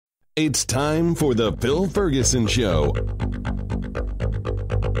It's time for the Phil Ferguson Show.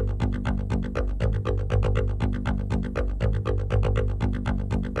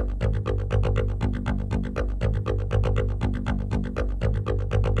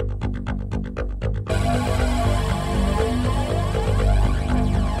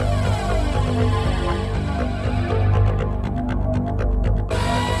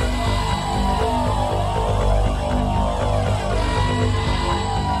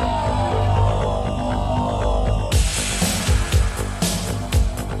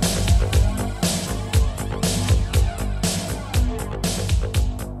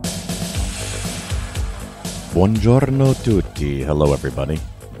 Buongiorno tutti. Hello, everybody.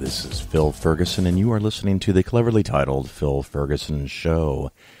 This is Phil Ferguson, and you are listening to the cleverly titled Phil Ferguson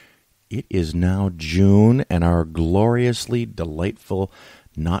Show. It is now June, and our gloriously delightful,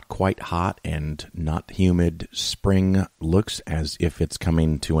 not quite hot and not humid spring looks as if it's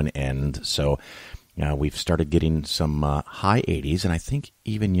coming to an end. So we've started getting some high 80s, and I think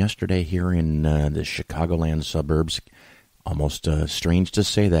even yesterday here in the Chicagoland suburbs, almost strange to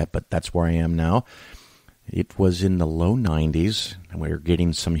say that, but that's where I am now. It was in the low 90s, and we were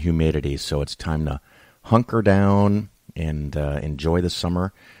getting some humidity, so it's time to hunker down and enjoy the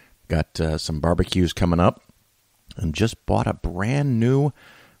summer. Got some barbecues coming up, and just bought a brand new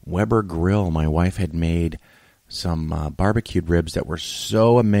Weber grill. My wife had made some barbecued ribs that were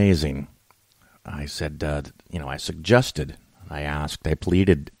so amazing. I said, I suggested, I asked, I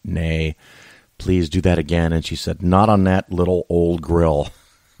pleaded, nay, please do that again. And she said, not on that little old grill.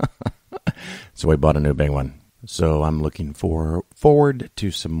 So we bought a new big one. So I'm looking forward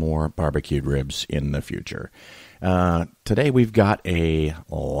to some more barbecued ribs in the future. Today we've got a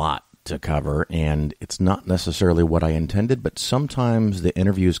lot to cover, and it's not necessarily what I intended, but sometimes the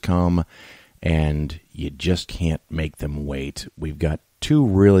interviews come and you just can't make them wait. We've got two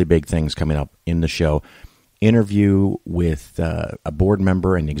really big things coming up in the show. Interview with a board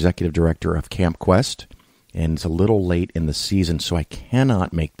member and executive director of Comcast. And it's a little late in the season, so I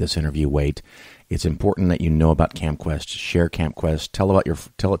cannot make this interview wait. It's important that you know about Comcast, share Comcast,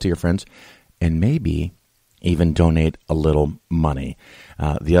 tell it to your friends, and maybe even donate a little money.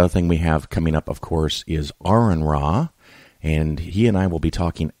 The other thing we have coming up, of course, is Aron Ra, and he and I will be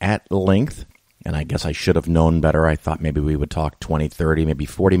talking at length, and I guess I should have known better. I thought maybe we would talk 20, 30, maybe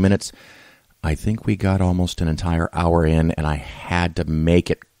 40 minutes. I think we got almost an entire hour in, and I had to make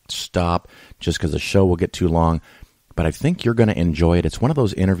it stop just because the show will get too long, but I think you're going to enjoy it. It's one of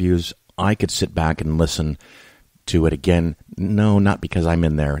those interviews I could sit back and listen to it again. No, not because I'm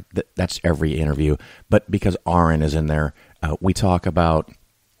in there. That's every interview, but because Aron is in there. We talk about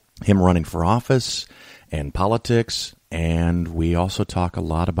him running for office and politics, and we also talk a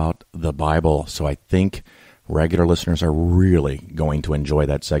lot about the Bible. So I think regular listeners are really going to enjoy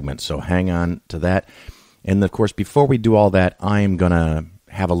that segment. So hang on to that. And of course, before we do all that, I'm going to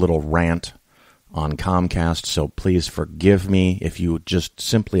have a little rant on Comcast, so please forgive me if you just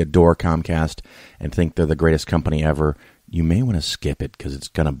simply adore Comcast and think they're the greatest company ever. You may want to skip it because it's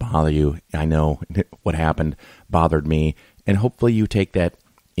going to bother you. I know what happened bothered me, and hopefully you take that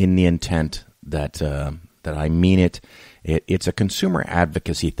in the intent that I mean it. It's a consumer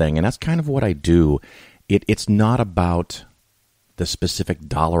advocacy thing, and that's kind of what I do. It's not about the specific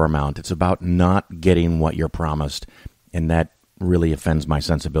dollar amount. It's about not getting what you're promised, and that really offends my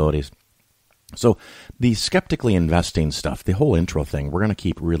sensibilities. So the skeptically investing stuff, the whole intro thing, we're going to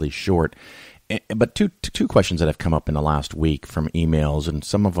keep really short. But two questions that have come up in the last week from emails, and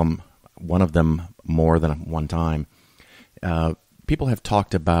some of them, one of them more than one time. People have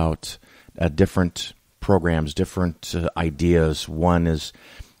talked about different programs, different ideas. One is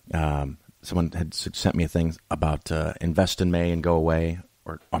someone had sent me a thing about invest in May and go away,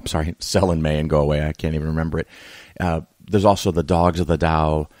 or I'm sorry, sell in May and go away. I can't even remember it. There's also the dogs of the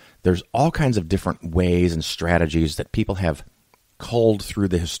Dow. There's all kinds of different ways and strategies that people have culled through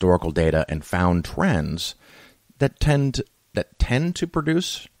the historical data and found trends that tend to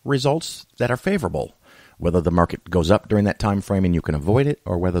produce results that are favorable. Whether the market goes up during that time frame and you can avoid it,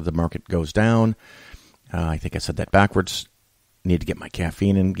 or whether the market goes down. I think I said that backwards. Need to get my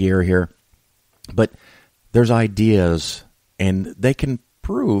caffeine in gear here. But there's ideas, and they can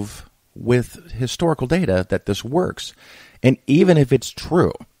prove with historical data that this works. And even if it's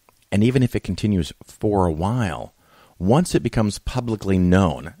true, and even if it continues for a while, once it becomes publicly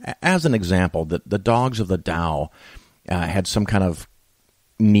known, as an example, the dogs of the Dow had some kind of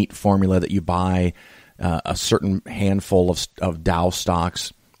neat formula that you buy a certain handful of Dow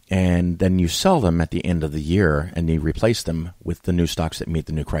stocks, and then you sell them at the end of the year, and you replace them with the new stocks that meet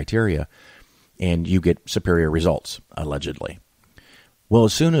the new criteria, and you get superior results, allegedly. Well,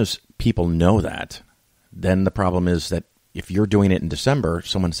 as soon as people know that, then the problem is that if you're doing it in December,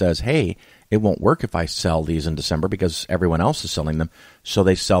 someone says, hey, it won't work if I sell these in December because everyone else is selling them. So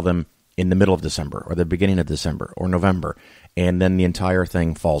they sell them in the middle of December or the beginning of December or November, and then the entire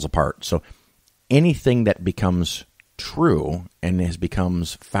thing falls apart. So anything that becomes true and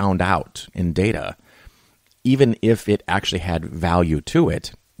becomes found out in data, even if it actually had value to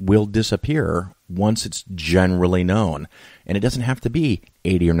it, will disappear once it's generally known. And it doesn't have to be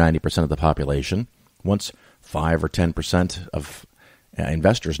 80 or 90% of the population. Once 5 or 10% of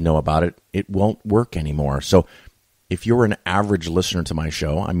investors know about it, it won't work anymore. So if you're an average listener to my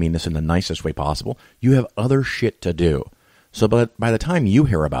show, I mean this in the nicest way possible, you have other shit to do. So by the time you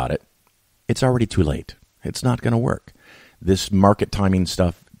hear about it, it's already too late. It's not going to work. This market timing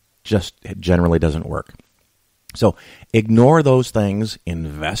stuff just generally doesn't work. So ignore those things,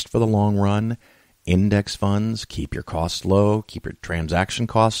 invest for the long run, index funds, keep your costs low, keep your transaction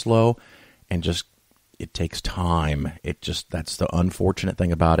costs low, and just, it takes time. That's the unfortunate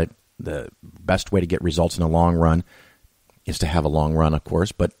thing about it. The best way to get results in the long run is to have a long run, of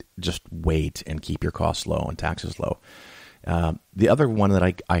course, but just wait and keep your costs low and taxes low. The other one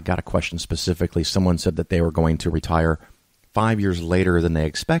that I got a question specifically, someone said that they were going to retire 5 years later than they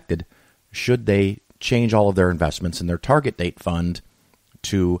expected. Should they change all of their investments in their target date fund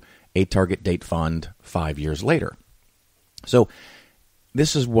to a target date fund 5 years later? So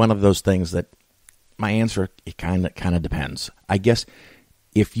this is one of those things that my answer, it kind of depends. I guess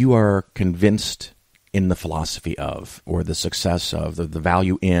if you are convinced in the philosophy of, or the success of, the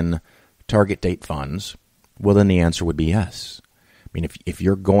value in target date funds, well, then the answer would be yes. I mean, if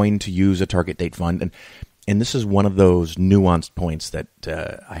you're going to use a target date fund, and this is one of those nuanced points that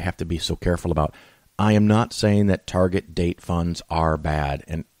I have to be so careful about. I am not saying that target date funds are bad.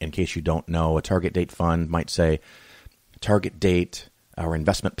 And in case you don't know, a target date fund might say target date or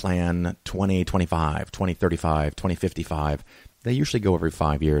investment plan 2025, 2035, 2055. They usually go every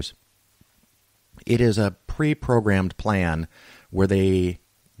 5 years. It is a pre-programmed plan where the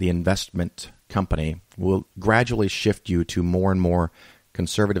investment company will gradually shift you to more and more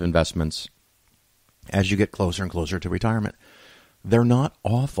conservative investments as you get closer and closer to retirement. They're not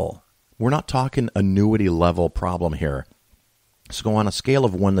awful. We're not talking annuity level problem here. So on a scale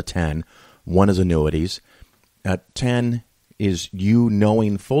of 1 to 10, 1 is annuities. 10 is you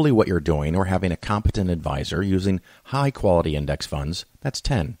knowing fully what you're doing or having a competent advisor using high quality index funds. That's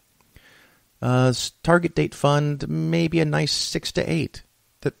 10. Target date fund, maybe a nice 6 to 8.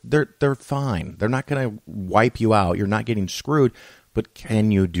 They're fine. They're not going to wipe you out. You're not getting screwed, but can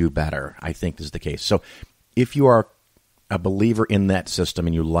you do better? I think is the case. So if you are a believer in that system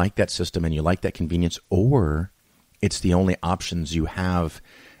and you like that system and you like that convenience, or it's the only options you have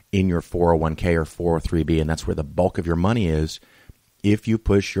in your 401k or 403b, and that's where the bulk of your money is, if you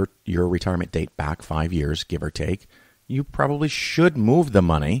push your retirement date back 5 years, give or take, you probably should move the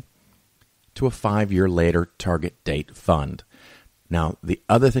money to a 5 year later target date fund. Now, the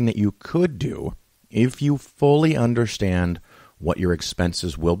other thing that you could do, if you fully understand what your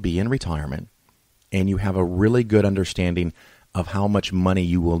expenses will be in retirement, and you have a really good understanding of how much money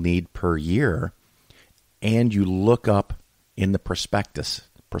you will need per year, and you look up in the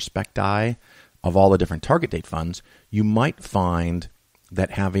prospecti of all the different target date funds, you might find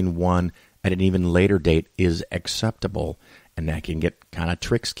that having one at an even later date is acceptable, and that can get kind of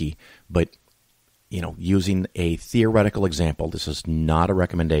tricksy. But using a theoretical example, this is not a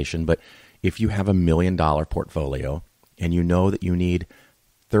recommendation, but if you have $1 million portfolio and you know that you need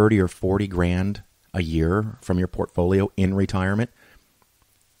 30 or 40 grand a year from your portfolio in retirement,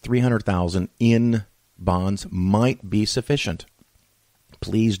 300,000 in bonds might be sufficient.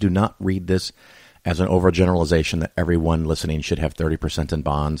 Please do not read this as an overgeneralization that everyone listening should have 30% in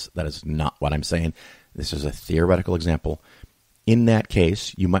bonds. That is not what I'm saying. This is a theoretical example. In that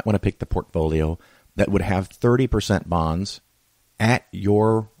case, you might want to pick the portfolio that would have 30% bonds at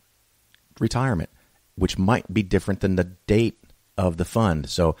your retirement, which might be different than the date of the fund.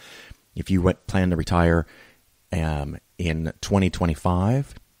 So if you plan to retire in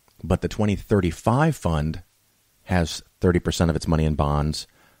 2025, but the 2035 fund has 30% of its money in bonds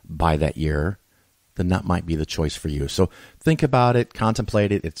by that year, then that might be the choice for you. So think about it,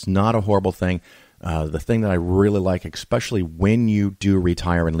 contemplate it. It's not a horrible thing. The thing that I really like, especially when you do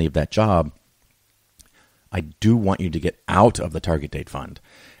retire and leave that job, I do want you to get out of the target date fund.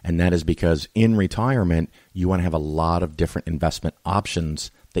 And that is because in retirement, you want to have a lot of different investment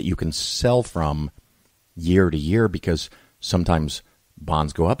options that you can sell from year to year, because sometimes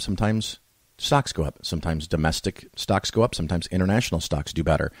bonds go up, sometimes stocks go up, sometimes domestic stocks go up, sometimes international stocks do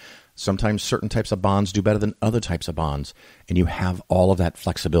better. Sometimes certain types of bonds do better than other types of bonds, and you have all of that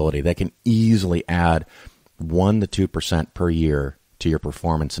flexibility. They can easily add 1 to 2% per year to your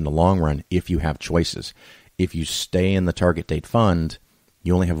performance in the long run if you have choices. If you stay in the target date fund,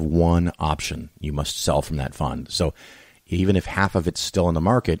 you only have one option. You must sell from that fund. So even if half of it's still in the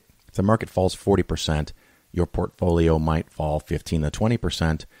market, if the market falls 40%, your portfolio might fall 15 to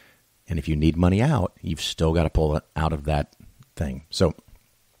 20%. And if you need money out, you've still got to pull it out of that thing. So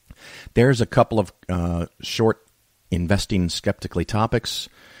there's a couple of short investing skeptically topics.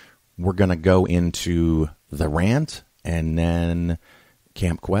 We're going to go into the rant and then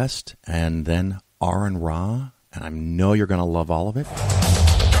Camp Quest and then Aron Ra. And I know you're going to love all of it.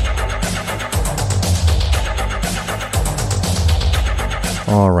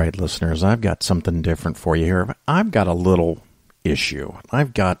 All right, listeners, I've got something different for you here. I've got a little issue.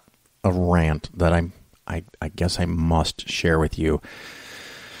 I've got a rant that I guess I must share with you.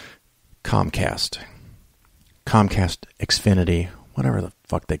 Comcast, Xfinity, whatever the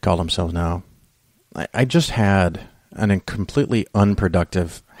fuck they call themselves now. I just had a completely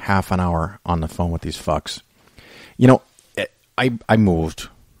unproductive half an hour on the phone with these fucks. You know, I moved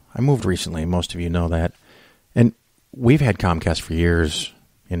recently. Most of you know that. And we've had Comcast for years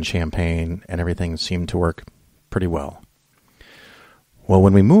in Champaign, and everything seemed to work pretty well. Well,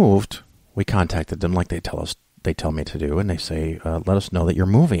 when we moved, we contacted them like they tell me to do, and they say, let us know that you're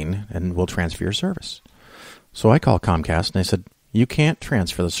moving, and we'll transfer your service. So I called Comcast, and they said, you can't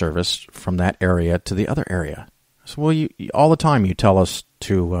transfer the service from that area to the other area. So, well, all the time you tell us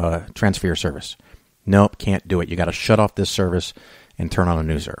to transfer your service. Nope, can't do it. You got to shut off this service and turn on a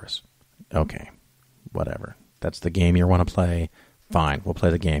new service. Okay, whatever. That's the game you want to play. Fine, we'll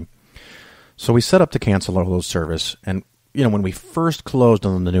play the game. So we set up to cancel all those service, and when we first closed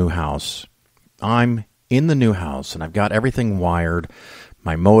on the new house, I'm in the new house, and I've got everything wired,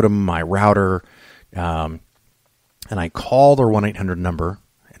 my modem, my router, and I called their 1-800 number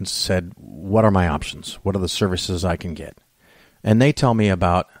and said, what are my options? What are the services I can get? And they tell me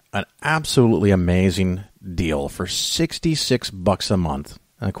about an absolutely amazing deal for $66 a month.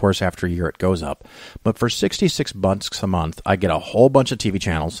 And of course, after a year, it goes up. But for $66 a month, I get a whole bunch of TV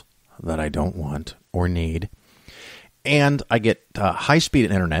channels that I don't want or need. And I get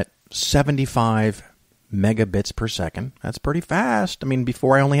high-speed internet, 75 megabits per second. That's pretty fast. I mean,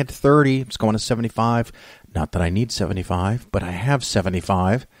 before I only had 30. It's going to 75. Not that I need 75, but I have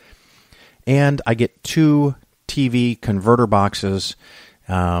 75. And I get 2 TV converter boxes,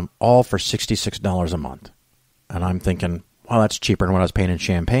 all for $66 a month. And I'm thinking, well, that's cheaper than what I was paying in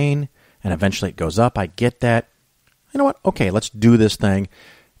Champaign. And eventually it goes up. I get that. You know what? Okay, let's do this thing.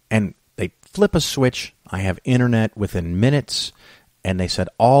 And they flip a switch. I have internet within minutes. And they said,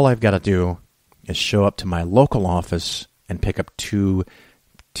 all I've got to do is show up to my local office and pick up 2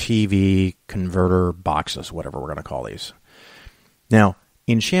 TV converter boxes, whatever we're going to call these. Now,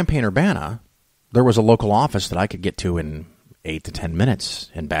 in Champaign-Urbana, there was a local office that I could get to in 8 to 10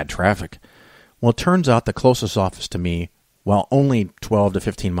 minutes in bad traffic. Well, it turns out the closest office to me, while only 12 to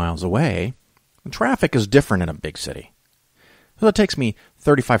 15 miles away, the traffic is different in a big city. So it takes me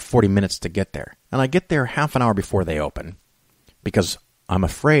 35, 40 minutes to get there. And I get there half an hour before they open because I'm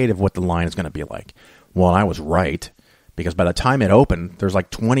afraid of what the line is going to be like. Well, I was right, because by the time it opened, there's like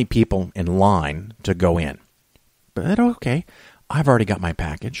 20 people in line to go in. But okay, I've already got my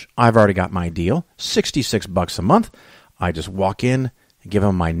package. I've already got my deal, $66 a month. I just walk in, give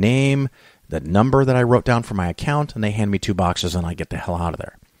them my name, the number that I wrote down for my account, and they hand me 2 boxes, and I get the hell out of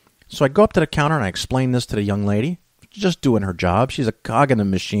there. So I go up to the counter, and I explain this to the young lady, just doing her job. She's a cog in the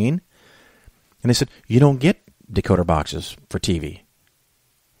machine. And they said, you don't get decoder boxes for TV.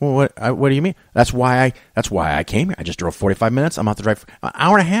 Well, what do you mean? That's why I came here. I just drove 45 minutes. I'm out to drive for an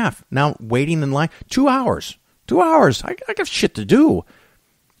hour and a half. Now waiting in line. 2 hours. 2 hours. I got shit to do.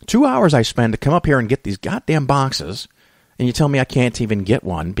 2 hours I spend to come up here and get these goddamn boxes, and you tell me I can't even get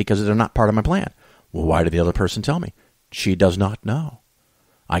one because they're not part of my plan. Well, why did the other person tell me? She does not know.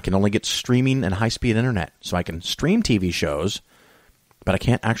 I can only get streaming and high-speed internet, so I can stream TV shows, but I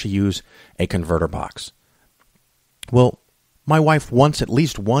can't actually use a converter box. Well, my wife wants at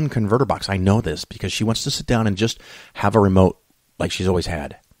least one converter box. I know this because she wants to sit down and just have a remote like she's always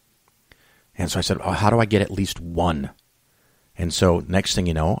had. And so I said, how do I get at least one? And so next thing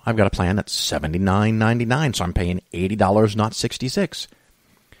you know, I've got a plan that's $79.99, so I'm paying $80, not $66.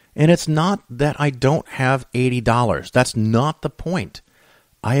 And it's not that I don't have $80. That's not the point.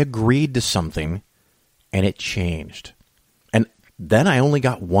 I agreed to something, and it changed. And then I only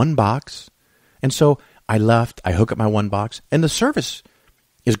got one box. And so I left, I hook up my one box, and the service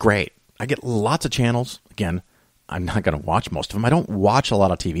is great. I get lots of channels. Again, I'm not going to watch most of them. I don't watch a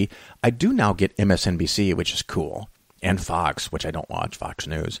lot of TV. I do now get MSNBC, which is cool, and Fox, which I don't watch, Fox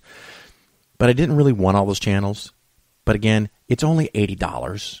News. But I didn't really want all those channels. But again, it's only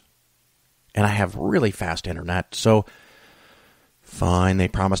 $80, and I have really fast internet. So fine, they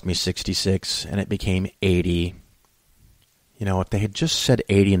promised me 66, and it became 80. You know, if they had just said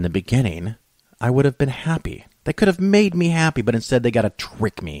 80 in the beginning, I would have been happy. They could have made me happy, but instead they got to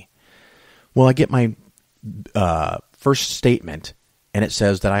trick me. Well, I get my first statement, and it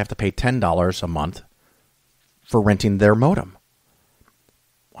says that I have to pay $10 a month for renting their modem.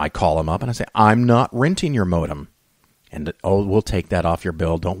 I call them up and I say, I'm not renting your modem. And, oh, we'll take that off your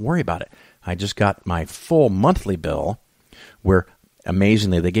bill. Don't worry about it. I just got my full monthly bill where,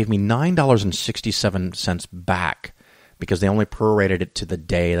 amazingly, they gave me $9.67 back because they only prorated it to the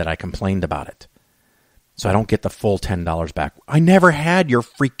day that I complained about it. So I don't get the full $10 back. I never had your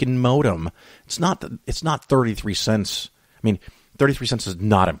freaking modem. It's not 33 cents. I mean, 33 cents is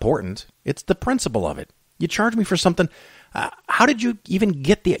not important. It's the principle of it. You charge me for something. How did you even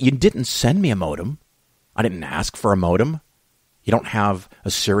get you didn't send me a modem. I didn't ask for a modem. You don't have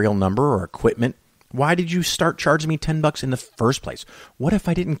a serial number or equipment. Why did you start charging me $10 in the first place? What if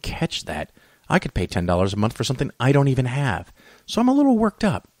I didn't catch that? I could pay $10 a month for something I don't even have. So I'm a little worked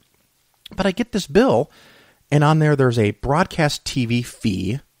up. But I get this bill, and on there's a broadcast TV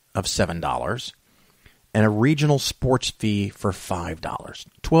fee of $7 and a regional sports fee for $5.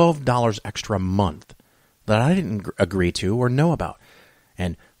 $12 extra a month that I didn't agree to or know about.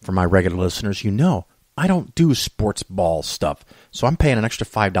 And for my regular listeners, you know, I don't do sports ball stuff. So I'm paying an extra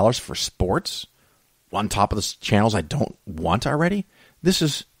 $5 for sports on top of the channels I don't want already. This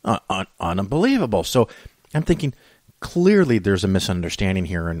is unbelievable. So I'm thinking, clearly there's a misunderstanding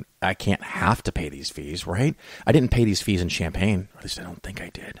here, and I can't have to pay these fees, right? I didn't pay these fees in Champaign. Or at least I don't think I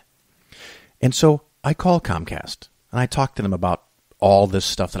did. And so I call Comcast, and I talk to them about all this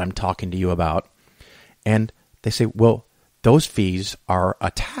stuff that I'm talking to you about. And they say, well, those fees are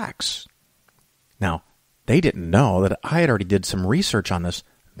a tax. Now, they didn't know that I had already did some research on this.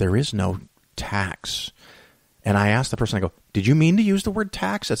 There is no tax. And I asked the person, I go, did you mean to use the word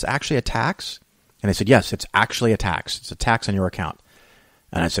tax? It's actually a tax? And they said, yes, it's actually a tax. It's a tax on your account.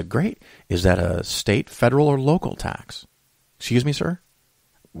 And I said, great. Is that a state, federal, or local tax? Excuse me, sir?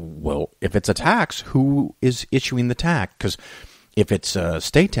 Well, if it's a tax, who is issuing the tax? Because if it's a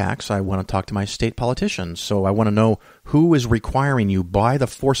state tax, I want to talk to my state politicians. So I want to know who is requiring you by the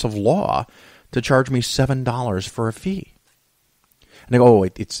force of law to charge me $7 for a fee. And they go, oh,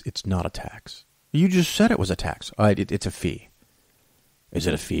 it's not a tax. You just said it was a tax. It's a fee. Is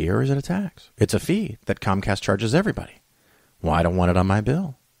it a fee or is it a tax? It's a fee that Comcast charges everybody. Well, I don't want it on my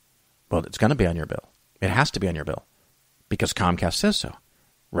bill. Well, it's going to be on your bill. It has to be on your bill because Comcast says so.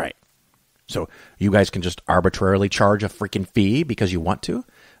 Right. So you guys can just arbitrarily charge a freaking fee because you want to?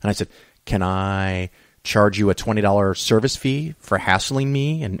 And I said, can I charge you a $20 service fee for hassling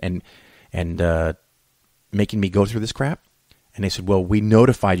me and making me go through this crap? And they said, well, we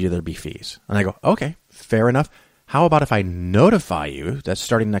notified you there'd be fees. And I go, okay, fair enough. How about if I notify you that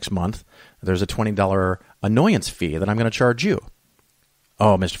starting next month, there's a $20 annoyance fee that I'm going to charge you?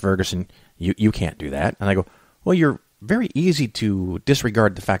 Oh, Mr. Ferguson, you can't do that. And I go, well, you're very easy to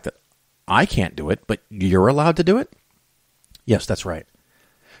disregard the fact that I can't do it, but you're allowed to do it? Yes, that's right.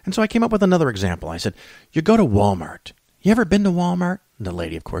 And so I came up with another example. I said, you go to Walmart. You ever been to Walmart? And the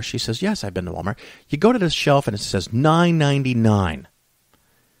lady, of course, she says, yes, I've been to Walmart. You go to the shelf and it says $9.99.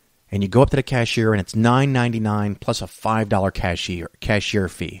 And you go up to the cashier and it's $9.99 plus a $5 cashier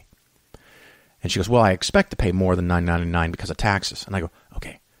fee. And she goes, well, I expect to pay more than $9.99 because of taxes. And I go,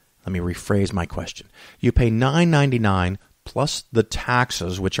 okay, let me rephrase my question. You pay $9.99 plus the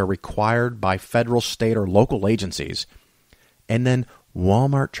taxes, which are required by federal, state, or local agencies. And then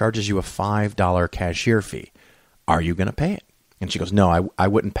Walmart charges you a $5 cashier fee. Are you going to pay it? And she goes, no, I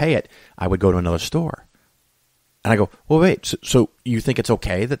wouldn't pay it. I would go to another store. And I go, well, wait, so you think it's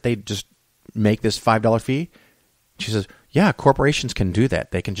okay that they just make this $5 fee? She says, yeah, corporations can do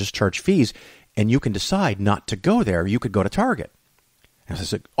that. They can just charge fees, and you can decide not to go there. You could go to Target. And I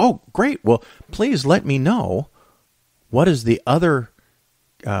said, oh, great. Well, please let me know what is the other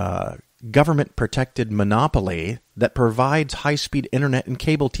government-protected monopoly that provides high-speed internet and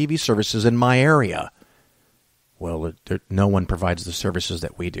cable TV services in my area. Well, no one provides the services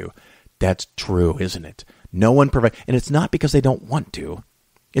that we do. That's true, isn't it? No one provides, and it's not because they don't want to.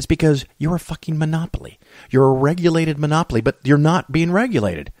 It's because you're a fucking monopoly. You're a regulated monopoly, but you're not being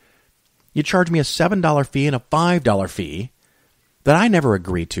regulated. You charge me a $7 fee and a $5 fee that I never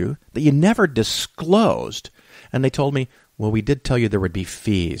agreed to, that you never disclosed. And they told me, well, we did tell you there would be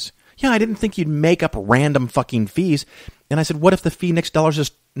fees. yeah, I didn't think you'd make up random fucking fees. And I said, what if the fee next month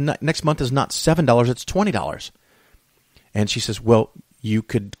is not $7, it's $20? And she says, well, you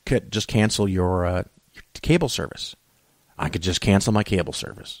could just cancel your cable service. I could just cancel my cable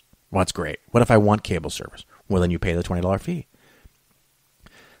service. Well, that's great. What if I want cable service? Well, then you pay the $20 fee.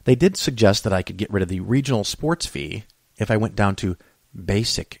 They did suggest that I could get rid of the regional sports fee if I went down to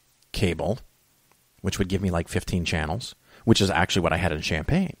basic cable, which would give me like 15 channels, which is actually what I had in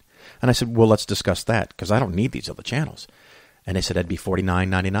Champaign. And I said, well, let's discuss that because I don't need these other channels. And they said it'd be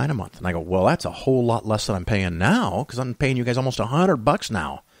 $49.99 a month. And I go, well, that's a whole lot less than I'm paying now because I'm paying you guys almost $100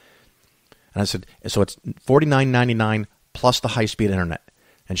 now. And I said, so it's $49.99 plus the high-speed internet.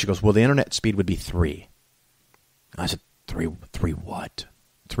 And she goes, well, the internet speed would be 3. And I said, 3 what?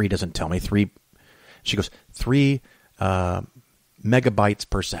 3 doesn't tell me. 3. She goes, 3 megabytes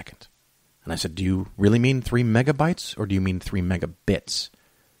per second. And I said, do you really mean 3 megabytes or do you mean 3 megabits?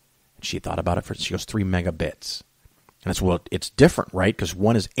 And she thought about it first. She goes, 3 megabits. And I said, well, it's different, right? Because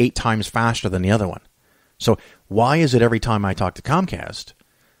one is 8 times faster than the other one. So why is it every time I talk to Comcast,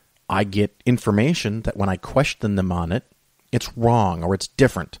 I get information that when I question them on it, it's wrong or it's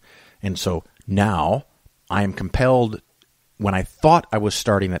different. And so now I am compelled, when I thought I was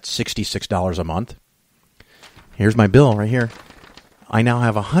starting at $66 a month, here's my bill right here. I now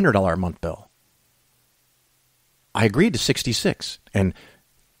have a $100 a month bill. I agreed to $66, and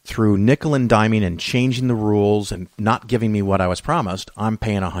through nickel and diming and changing the rules and not giving me what I was promised, I'm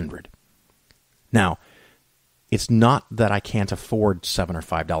paying $100. Now, it's not that I can't afford $7 or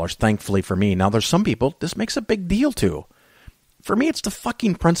 $5, thankfully for me. Now, there's some people this makes a big deal to. For me, it's the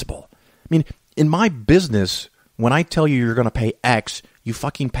fucking principle. I mean, in my business, when I tell you you're going to pay X, you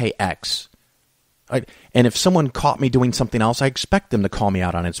fucking pay X. And if someone caught me doing something else, I expect them to call me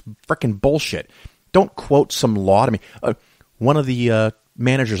out on it. It's freaking bullshit. Don't quote some law to me. One of the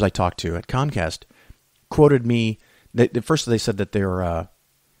managers I talked to at Comcast quoted me. First, they said that they're are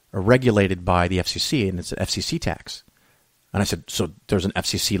regulated by the FCC, and it's an FCC tax. And I said, so there's an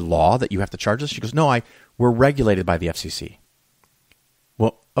FCC law that you have to charge us? She goes, no, we're regulated by the FCC.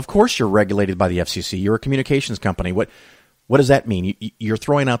 Well, of course you're regulated by the FCC. You're a communications company. What does that mean? You're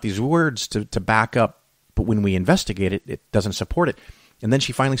throwing out these words to back up, but when we investigate it, it doesn't support it. And then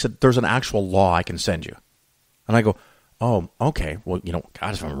she finally said, there's an actual law I can send you. And I go, oh, okay. Well,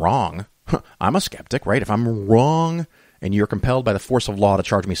 God, if I'm wrong, I'm a skeptic, right? If I'm wrong and you're compelled by the force of law to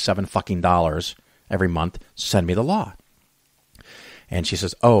charge me $7 every month, send me the law. And she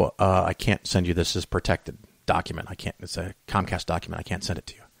says, I can't send you this as protected document. I can't. It's a Comcast document. I can't send it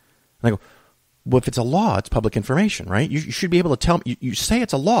to you. And I go, well, if it's a law, it's public information, right? You should be able to tell me. You say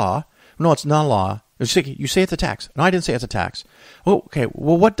it's a law. No, it's not a law. You say it's a tax. No, I didn't say it's a tax. Oh, okay.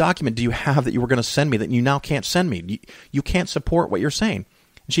 Well, what document do you have that you were going to send me that you now can't send me? You can't support what you're saying.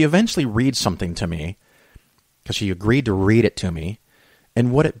 And she eventually reads something to me because she agreed to read it to me.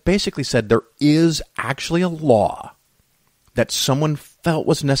 And what it basically said, there is actually a law that someone felt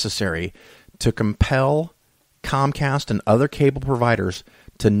was necessary to compel Comcast and other cable providers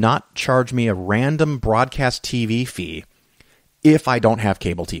to not charge me a random broadcast TV fee if I don't have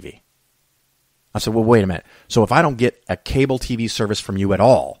cable TV. I said, well, wait a minute. So if I don't get a cable TV service from you at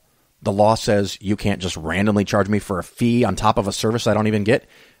all, the law says you can't just randomly charge me for a fee on top of a service I don't even get?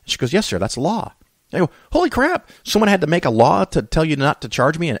 She goes, yes, sir, that's law. I go, holy crap. Someone had to make a law to tell you not to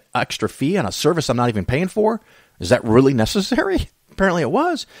charge me an extra fee on a service I'm not even paying for? Is that really necessary? Apparently it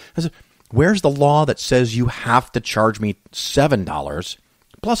was. I said, where's the law that says you have to charge me $7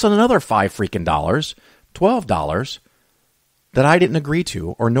 plus another $5 freaking $12 that I didn't agree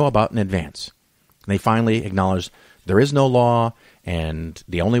to or know about in advance? And they finally acknowledged there is no law, and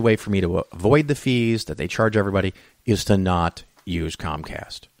the only way for me to avoid the fees that they charge everybody is to not use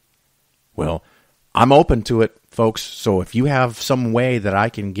Comcast. Well, I'm open to it, folks. So if you have some way that I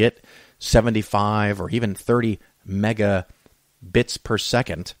can get 75 or even 30 megabits per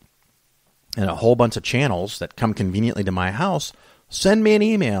second and a whole bunch of channels that come conveniently to my house, send me an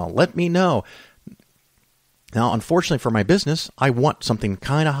email. Let me know. Now, unfortunately for my business, I want something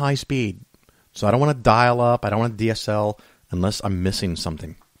kind of high speed. So I don't want to dial up. I don't want DSL unless I'm missing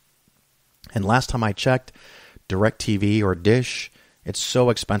something. And last time I checked, DirecTV or Dish, it's so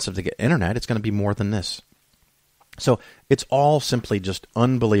expensive to get internet, it's going to be more than this. So it's all simply just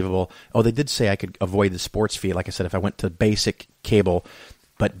unbelievable. Oh, they did say I could avoid the sports fee. Like I said, if I went to basic cable,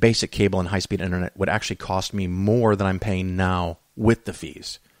 but basic cable and high-speed internet would actually cost me more than I'm paying now with the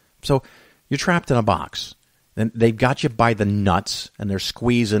fees. So you're trapped in a box. And they've got you by the nuts, and they're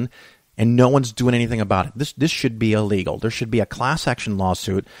squeezing, and no one's doing anything about it. This should be illegal. There should be a class action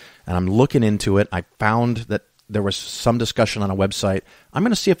lawsuit, and I'm looking into it. I found that there was some discussion on a website. I'm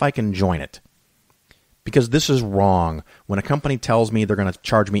going to see if I can join it. Because this is wrong. When a company tells me they're going to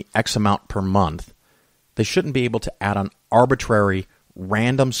charge me X amount per month, they shouldn't be able to add on arbitrary,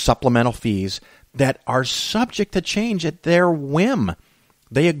 random supplemental fees that are subject to change at their whim.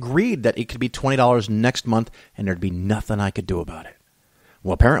 They agreed that it could be $20 next month, and there'd be nothing I could do about it.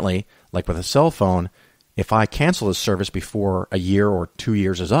 Well, apparently, like with a cell phone, if I cancel this service before a year or 2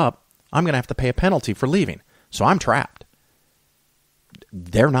 years is up, I'm going to have to pay a penalty for leaving. So I'm trapped.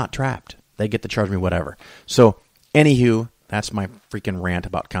 They're not trapped. They get to charge me whatever. So, anywho, that's my freaking rant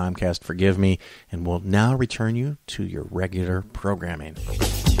about Comcast. Forgive me. And we'll now return you to your regular programming.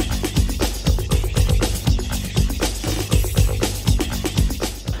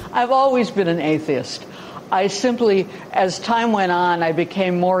 I've always been an atheist. I simply, as time went on, I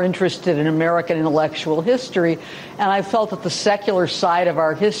became more interested in American intellectual history, and I felt that the secular side of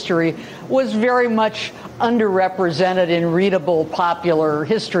our history was very much underrepresented in readable, popular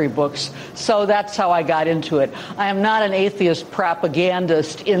history books. So that's how I got into it. I am not an atheist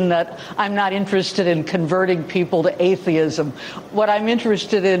propagandist in that I'm not interested in converting people to atheism. What I'm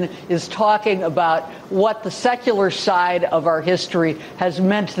interested in is talking about what the secular side of our history has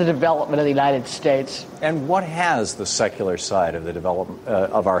meant to the development of the United States. And what has the secular side of the development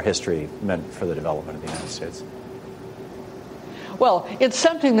of our history meant for the development of the United States? Well, it's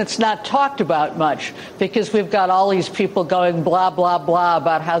something that's not talked about much because we've got all these people going blah, blah, blah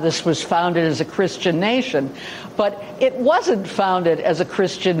about how this was founded as a Christian nation. But it wasn't founded as a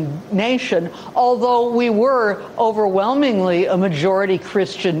Christian nation, although we were overwhelmingly a majority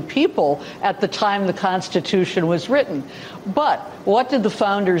Christian people at the time the Constitution was written. But what did the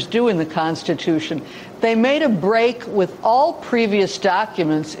founders do in the Constitution? They made a break with all previous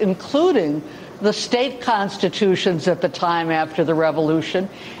documents, including the state constitutions at the time after the Revolution,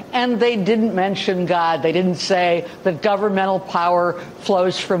 and they didn't mention God. They didn't say that governmental power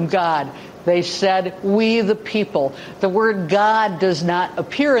flows from God. They said, we the people. The word God does not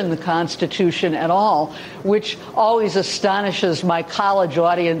appear in the Constitution at all, which always astonishes my college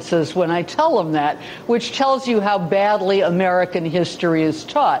audiences when I tell them that, which tells you how badly American history is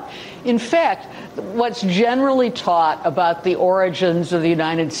taught. In fact, what's generally taught about the origins of the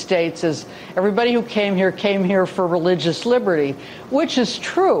United States is everybody who came here for religious liberty, which is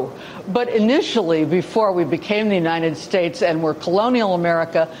true. But initially, before we became the United States and were colonial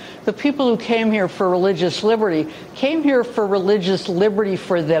America, the people who came here for religious liberty came here for religious liberty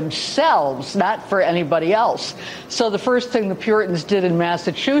for themselves, not for anybody else. So the first thing the Puritans did in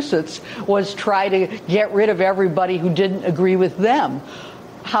Massachusetts was try to get rid of everybody who didn't agree with them.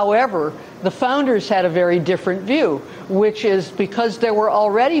 However, the founders had a very different view, which is because there were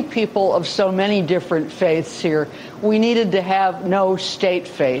already people of so many different faiths here, we needed to have no state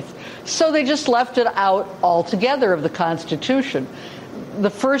faith. So they just left it out altogether of the Constitution. The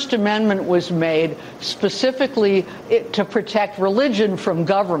First Amendment was made specifically to protect religion from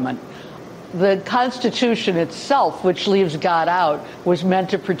government. The Constitution itself, which leaves God out, was meant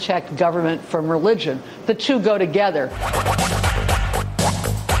to protect government from religion. The two go together.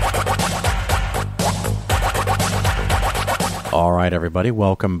 All right, everybody,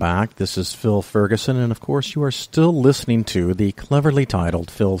 welcome back. This is Phil Ferguson, and of course, you are still listening to the cleverly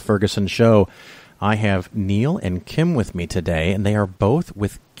titled Phil Ferguson Show. I have Neil and Kim with me today, and they are both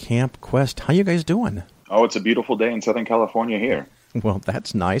with Camp Quest. How you guys doing? Oh, it's a beautiful day in Southern California here. Well,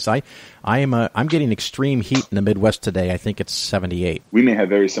 that's nice. I'm getting extreme heat in the Midwest today. I think it's 78. We may have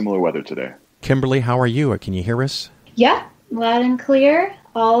very similar weather today. Kimberly, how are you? Can you hear us? Yeah, loud and clear.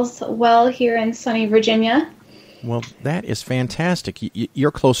 All's well here in sunny Virginia. Well, that is fantastic. You're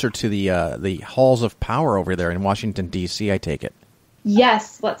closer to the halls of power over there in Washington, D.C., I take it.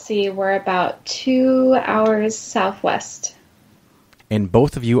 Yes, let's see. We're about 2 hours southwest. And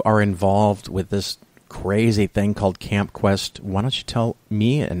both of you are involved with this crazy thing called Camp Quest. Why don't you tell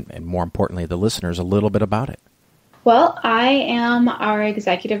me, and more importantly, the listeners, a little bit about it? Well, I am our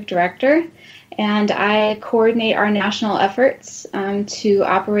executive director, and I coordinate our national efforts to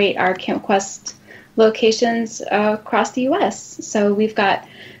operate our Camp Quest locations across the U.S. So we've got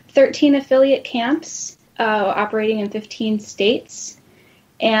 13 affiliate camps operating in 15 states,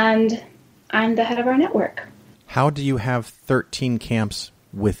 and I'm the head of our network. How do you have 13 camps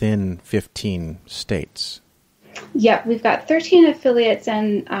within 15 states? Yeah, we've got 13 affiliates,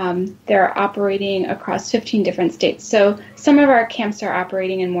 and they're operating across 15 different states. So some of our camps are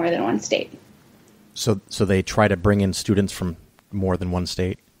operating in more than one state. So they try to bring in students from more than one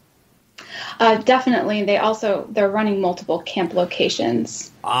state? Definitely. They're running multiple camp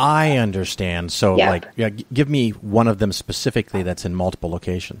locations. I understand. So, give me one of them specifically that's in multiple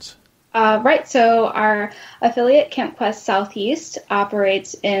locations. Right, so our affiliate, Camp Quest Southeast,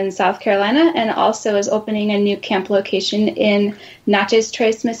 operates in South Carolina and also is opening a new camp location in Natchez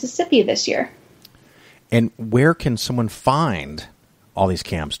Trace, Mississippi this year. And where can someone find all these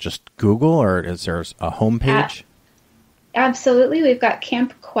camps? Just Google, or is there a homepage? Absolutely. We've got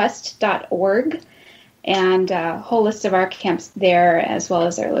campquest.org and a whole list of our camps there as well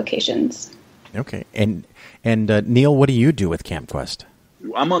as their locations. Okay. And Neil, what do you do with Camp Quest?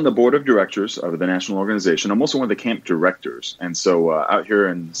 I'm on the board of directors of the national organization. I'm also one of the camp directors. And so out here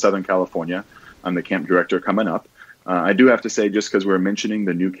in Southern California, I'm the camp director coming up. I do have to say, just because we're mentioning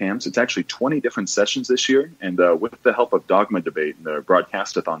the new camps, it's actually 20 different sessions this year. And with the help of Dogma Debate, the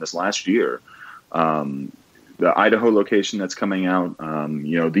broadcast-a-thon this last year, the Idaho location that's coming out,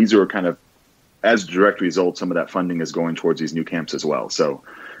 these are kind of, as direct results, some of that funding is going towards these new camps as well. So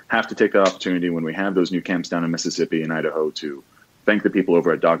have to take the opportunity when we have those new camps down in Mississippi and Idaho to thank the people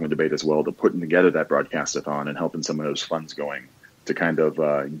over at Dogma Debate as well to putting together that broadcast-a-thon and helping some of those funds going to kind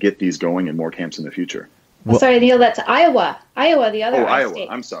of get these going in more camps in the future. Well, sorry, Neil, that's Iowa. Iowa, the other Iowa. state.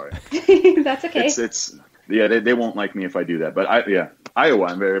 I'm sorry. That's okay. They won't like me if I do that. But Iowa,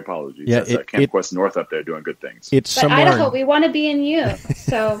 I'm very apologies. Yeah, that's Camp Quest North up there doing good things. It's but somewhere Idaho, we want to be in you.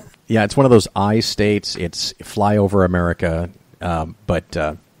 So yeah, it's one of those I states. It's flyover America,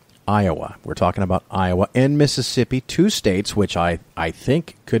 but Iowa. We're talking about Iowa and Mississippi, two states which I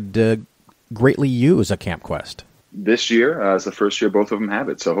think could greatly use a Camp Quest. This year, as the first year, both of them have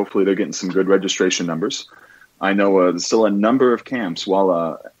it. So hopefully they're getting some good registration numbers. I know there's still a number of camps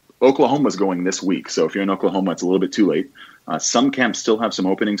while Oklahoma's going this week. So if you're in Oklahoma, it's a little bit too late. Some camps still have some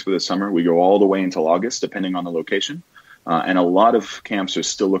openings for the summer. We go all the way until August, depending on the location. And a lot of camps are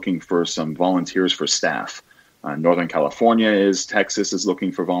still looking for some volunteers for staff. Northern California is, Texas is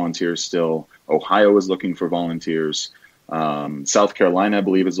looking for volunteers still. Ohio is looking for volunteers. South Carolina, I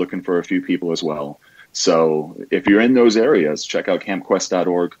believe, is looking for a few people as well. So if you're in those areas, check out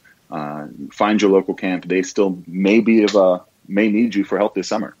campquest.org. Find your local camp. They still may need you for help this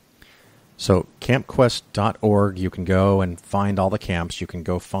summer. So campquest.org, you can go and find all the camps. You can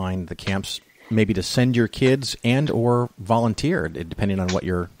go find the camps maybe to send your kids and or volunteer, depending on what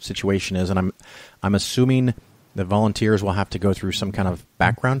your situation is. And I'm assuming the volunteers will have to go through some kind of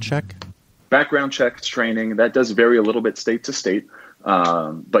background check? Background checks, training, that does vary a little bit state to state.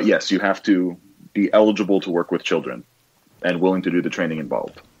 But yes, you have to be eligible to work with children and willing to do the training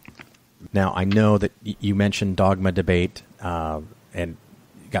involved. Now, I know that you mentioned Dogma Debate and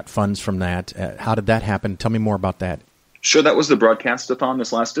got funds from that. How did that happen? Tell me more about that. Sure, that was the broadcast-a-thon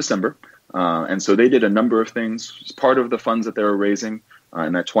this last December. And so they did a number of things. Part of the funds that they were raising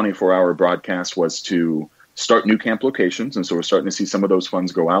in that 24-hour broadcast was to start new camp locations. And so we're starting to see some of those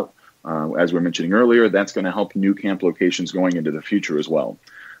funds go out. As we were mentioning earlier, that's going to help new camp locations going into the future as well.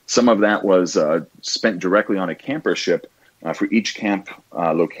 Some of that was spent directly on a camper ship for each camp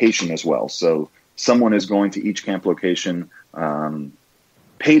location as well. So someone is going to each camp location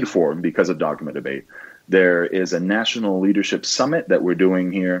paid for because of Dogma Debate. There is a National Leadership Summit that we're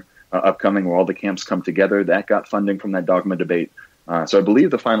doing here upcoming where all the camps come together. That got funding from that Dogma Debate. So I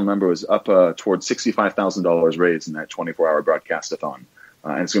believe the final number was up towards $65,000 raised in that 24-hour broadcast-a-thon.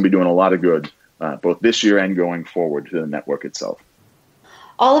 And it's going to be doing a lot of good both this year and going forward to the network itself.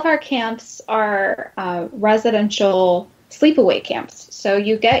 All of our camps are residential sleepaway camps. So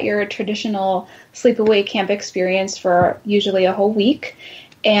you get your traditional sleepaway camp experience for usually a whole week.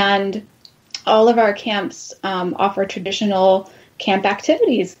 And all of our camps offer traditional camp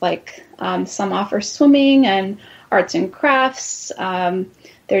activities, like some offer swimming and arts and crafts.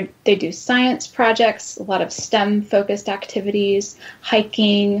 They do science projects, a lot of STEM-focused activities,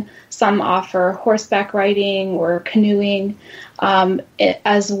 hiking. Some offer horseback riding or canoeing,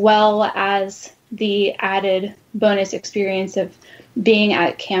 as well as the added bonus experience of being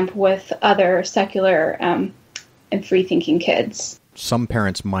at camp with other secular and free-thinking kids. Some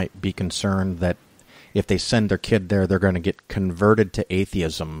parents might be concerned that if they send their kid there, they're going to get converted to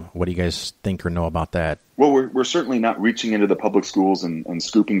atheism. What do you guys think or know about that? Well, we're certainly not reaching into the public schools and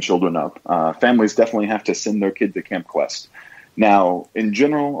scooping children up. Families definitely have to send their kid to Camp Quest. Now, in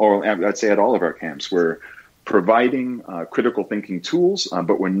general, or I'd say at all of our camps, we're providing critical thinking tools,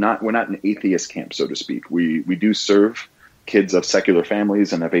 but we're not an atheist camp, so to speak. We do serve kids of secular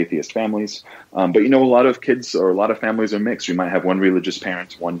families and of atheist families, but a lot of kids or a lot of families are mixed. You might have one religious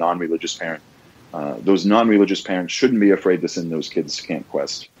parent, one non-religious parent. Those non-religious parents shouldn't be afraid to send those kids to Camp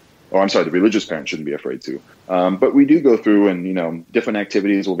Quest. Or I'm sorry, the religious parents shouldn't be afraid to. But we do go through and, different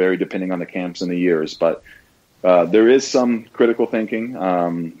activities will vary depending on the camps and the years. But there is some critical thinking.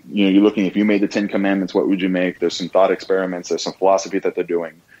 You're looking, if you made the 10 Commandments, what would you make? There's some thought experiments. There's some philosophy that they're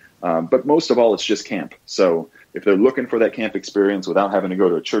doing. But most of all, it's just camp. So if they're looking for that camp experience without having to go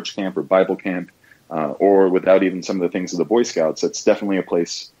to a church camp or Bible camp, or without even some of the things of the Boy Scouts, it's definitely a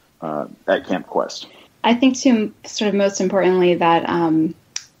place at Camp Quest. I think, too, sort of most importantly, that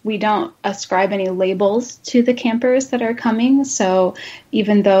we don't ascribe any labels to the campers that are coming. So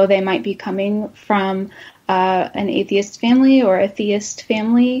even though they might be coming from an atheist family or a theist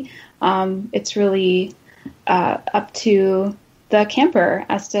family, it's really up to the camper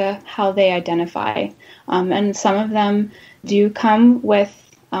as to how they identify. And some of them do come with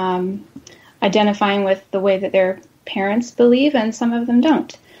identifying with the way that their parents believe, and some of them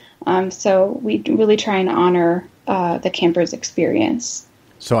don't. So we really try and honor the camper's experience.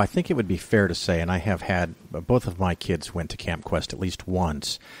 So I think it would be fair to say, and I have had, both of my kids went to Camp Quest at least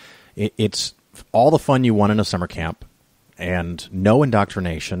once. It's all the fun you want in a summer camp, and no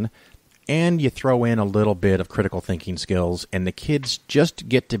indoctrination, and you throw in a little bit of critical thinking skills, and the kids just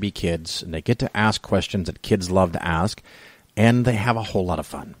get to be kids, and they get to ask questions that kids love to ask, and they have a whole lot of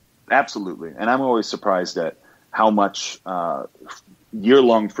fun. Absolutely. And I'm always surprised at how much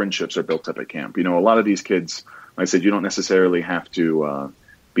year-long friendships are built up at camp. You know, a lot of these kids, like I said, you don't necessarily have to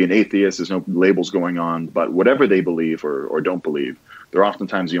be an atheist. There's no labels going on. But whatever they believe or don't believe, they're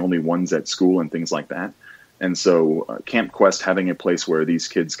oftentimes the only ones at school and things like that. And so Camp Quest, having a place where these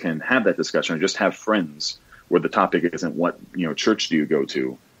kids can have that discussion or just have friends where the topic isn't what, church do you go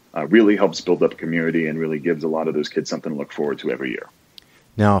to, really helps build up a community and really gives a lot of those kids something to look forward to every year.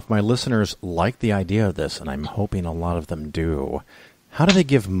 Now, if my listeners like the idea of this, and I'm hoping a lot of them do, how do they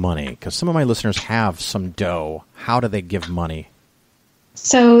give money? Because some of my listeners have some dough. How do they give money?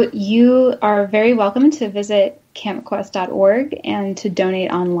 So you are very welcome to visit campquest.org and to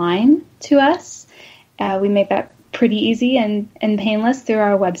donate online to us. We make that pretty easy and painless through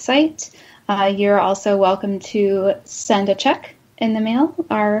our website. You're also welcome to send a check in the mail.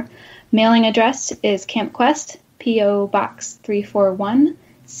 Our mailing address is Camp Quest, P.O. Box 341,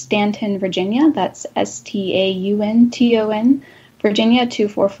 Stanton, Virginia. That's Staunton, Virginia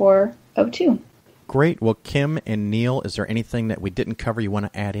 24402. Great. Well, Kim and Neil, is there anything that we didn't cover you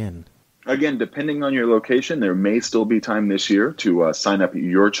want to add in? Again, depending on your location, there may still be time this year to sign up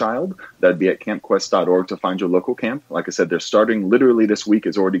your child. That'd be at campquest.org to find your local camp. Like I said, they're starting literally this week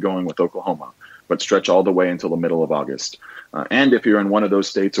is already going with Oklahoma, but stretch all the way until the middle of August. And if you're in one of those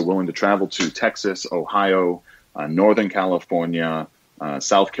states or willing to travel to Texas, Ohio, Northern California,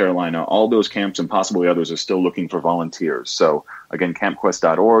 South Carolina, all those camps and possibly others are still looking for volunteers. So again,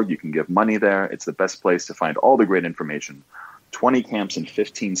 campquest.org, you can give money there. It's the best place to find all the great information. 20 camps in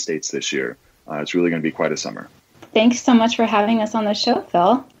 15 states this year. It's really going to be quite a summer. Thanks so much for having us on the show, Phil.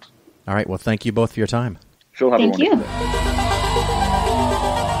 All right. Well, thank you both for your time. Phil, have a wonderful day.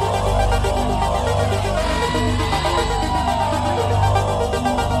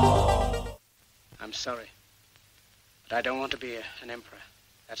 I'm sorry, but I don't want to be an emperor.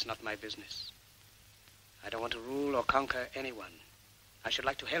 That's not my business. I don't want to rule or conquer anyone. I should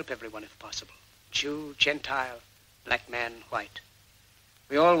like to help everyone if possible. Jew, Gentile, black man, white.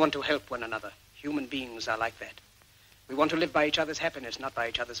 We all want to help one another. Human beings are like that. We want to live by each other's happiness, not by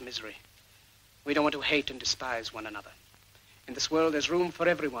each other's misery. We don't want to hate and despise one another. In this world, there's room for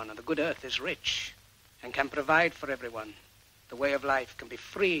everyone, and the good earth is rich and can provide for everyone. The way of life can be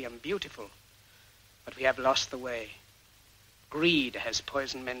free and beautiful, but we have lost the way. Greed has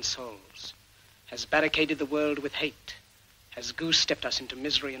poisoned men's souls, has barricaded the world with hate, has goose-stepped us into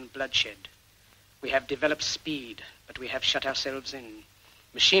misery and bloodshed. We have developed speed, but we have shut ourselves in.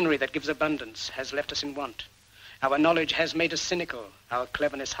 Machinery that gives abundance has left us in want. Our knowledge has made us cynical, our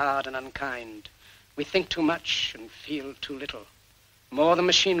cleverness hard and unkind. We think too much and feel too little. More than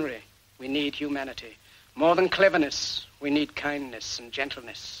machinery, we need humanity. More than cleverness, we need kindness and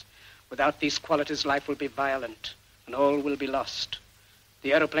gentleness. Without these qualities, life will be violent, and all will be lost.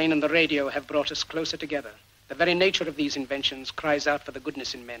 The aeroplane and the radio have brought us closer together. The very nature of these inventions cries out for the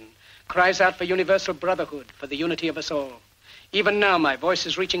goodness in men, cries out for universal brotherhood, for the unity of us all. Even now, my voice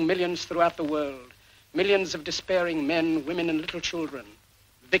is reaching millions throughout the world, millions of despairing men, women, and little children,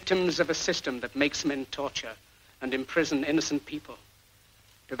 victims of a system that makes men torture and imprison innocent people.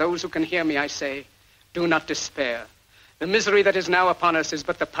 To those who can hear me, I say, do not despair. The misery that is now upon us is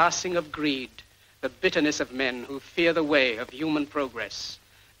but the passing of greed, the bitterness of men who fear the way of human progress.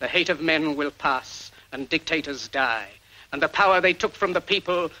 The hate of men will pass, and dictators die, and the power they took from the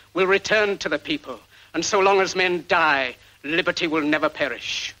people will return to the people. And so long as men die, liberty will never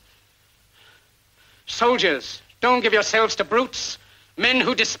perish. Soldiers, don't give yourselves to brutes, men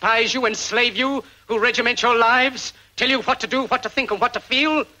who despise you, enslave you, who regiment your lives, tell you what to do, what to think, and what to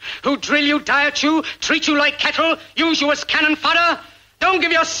feel, who drill you, diet you, treat you like cattle, use you as cannon fodder. Don't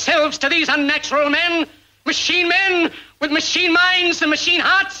give yourselves to these unnatural men with machine minds and machine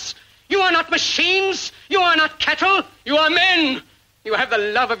hearts. You are not machines. You are not cattle. You are men. You have the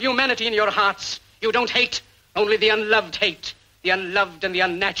love of humanity in your hearts. You don't hate. Only the unloved hate. The unloved and the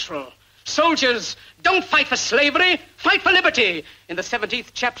unnatural. Soldiers, don't fight for slavery. Fight for liberty. In the 17th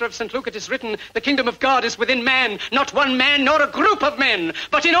chapter of St. Luke it is written, the kingdom of God is within man, not one man nor a group of men,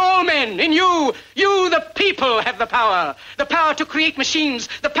 but in all men, in you. You, the people, have the power. The power to create machines,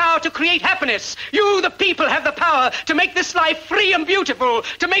 the power to create happiness. You, the people, have the power to make this life free and beautiful,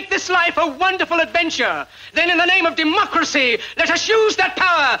 to make this life a wonderful adventure. Then in the name of democracy, let us use that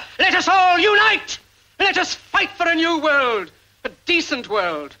power. Let us all unite. Let us fight for a new world, a decent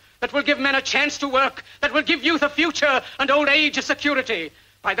world, that will give men a chance to work, that will give youth a future and old age a security.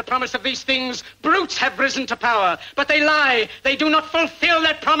 By the promise of these things, brutes have risen to power, but they lie. They do not fulfill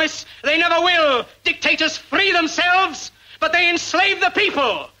that promise. They never will. Dictators free themselves, but they enslave the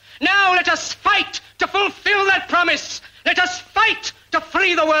people. Now let us fight to fulfill that promise. Let us fight to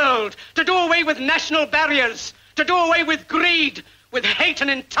free the world, to do away with national barriers, to do away with greed, with hate and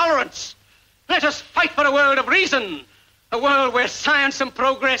intolerance. Let us fight for a world of reason, a world where science and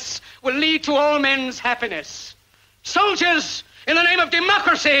progress will lead to all men's happiness. Soldiers, in the name of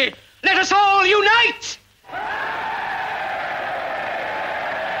democracy, let us all unite!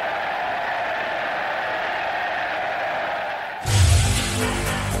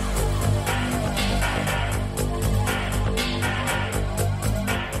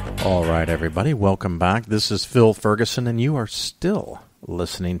 All right, everybody, welcome back. This is Phil Ferguson, and you are still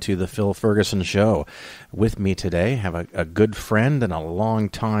listening to The Phil Ferguson Show. With me today, I have a good friend and a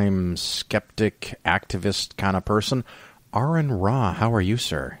longtime skeptic, activist kind of person, Aron Ra. How are you,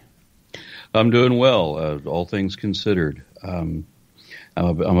 sir? I'm doing well, all things considered. I'm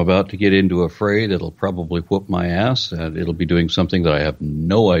about to get into a fray that'll probably whoop my ass. It'll be doing something that I have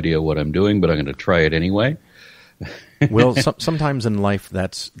no idea what I'm doing, but I'm going to try it anyway. Well, sometimes in life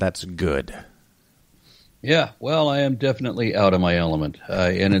that's good. Yeah, well, I am definitely out of my element,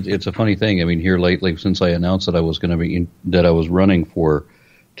 and it's a funny thing. I mean, here lately, since I announced that I was running for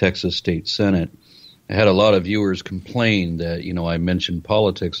Texas State Senate, I had a lot of viewers complain that I mentioned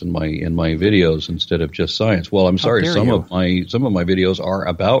politics in my videos instead of just science. Well, I'm sorry, some of my videos are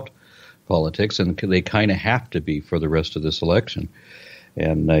about politics, and they kind of have to be for the rest of this election.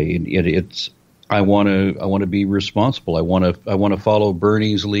 And I want to be responsible. I want to follow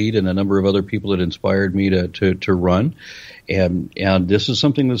Bernie's lead and a number of other people that inspired me to run. And this is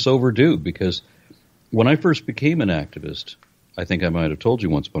something that's overdue, because when I first became an activist, I think I might have told you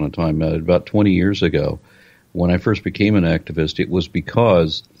once upon a time, about 20 years ago, when I first became an activist, it was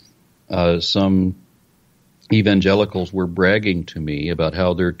because some evangelicals were bragging to me about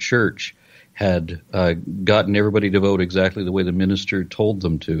how their church had gotten everybody to vote exactly the way the minister told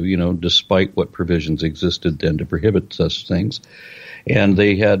them to, despite what provisions existed then to prohibit such things. And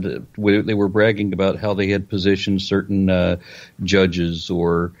they were bragging about how they had positioned certain judges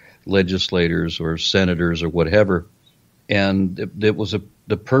or legislators or senators or whatever. And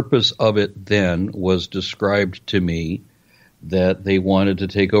the purpose of it then was described to me that they wanted to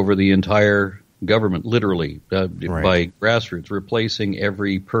take over the entire government, literally, by grassroots, replacing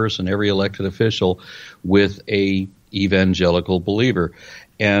every person, every elected official with a evangelical believer.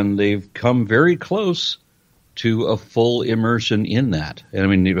 And they've come very close to a full immersion in that. And I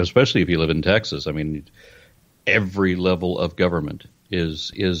mean, especially if you live in Texas, I mean, every level of government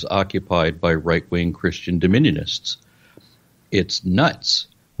is occupied by right-wing Christian dominionists. It's nuts.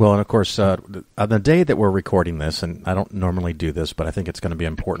 Well, and of course, on the day that we're recording this, and I don't normally do this, but I think it's going to be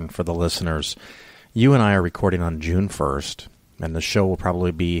important for the listeners, you and I are recording on June 1st, and the show will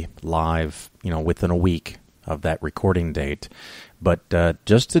probably be live, within a week of that recording date. But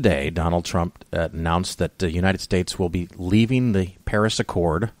just today, Donald Trump announced that the United States will be leaving the Paris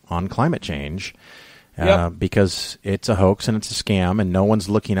Accord on climate change because it's a hoax and it's a scam, and no one's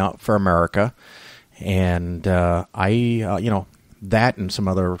looking out for America. And that and some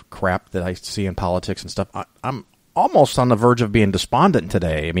other crap that I see in politics and stuff, I'm almost on the verge of being despondent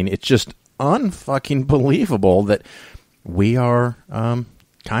today. I mean, it's just unfucking believable that we are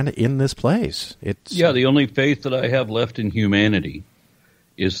kind of in this place. The only faith that I have left in humanity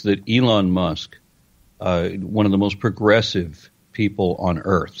is that Elon Musk, one of the most progressive people on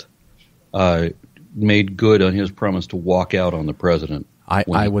Earth, made good on his promise to walk out on the president.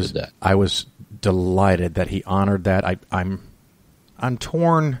 I was delighted that he honored that. I'm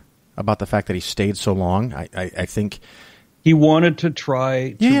torn about the fact that he stayed so long. I think he wanted to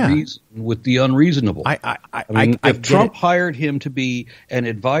try to reason with the unreasonable. If Trump hired him to be an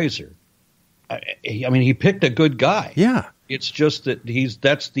advisor, he picked a good guy. Yeah. It's just that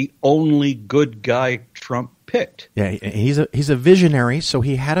that's the only good guy Trump picked. Yeah, he's a visionary, so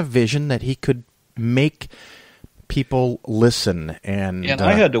he had a vision that he could make people listen. And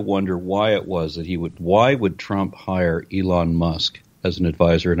I had to wonder why it was that why would Trump hire Elon Musk as an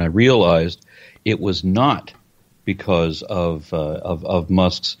advisor? And I realized it was not because of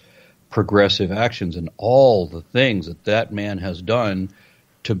Musk's progressive actions and all the things that man has done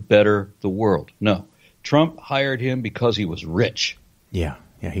to better the world. No, Trump hired him because he was rich. Yeah,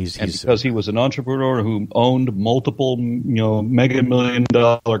 he's because he was an entrepreneur who owned multiple, mega $1 million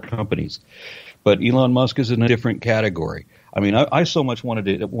companies. But Elon Musk is in a different category. I mean, I so much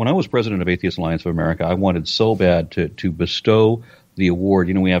wanted to, when I was president of Atheist Alliance of America, I wanted so bad to bestow the award.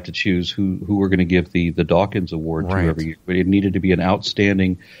 We have to choose who we're going to give the Dawkins Award to every year. But it needed to be an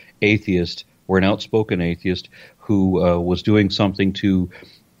outstanding atheist or an outspoken atheist who was doing something to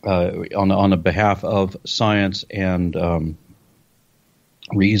on the behalf of science and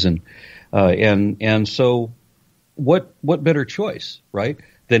reason. And so what better choice, right,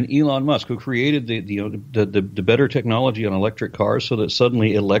 than Elon Musk, who created the better technology on electric cars, so that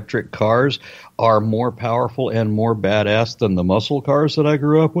suddenly electric cars are more powerful and more badass than the muscle cars that I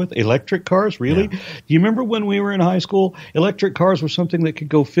grew up with. Electric cars, really? Yeah. Do you remember when we were in high school? Electric cars were something that could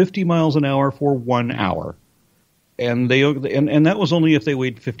go 50 miles an hour for 1 hour, and that was only if they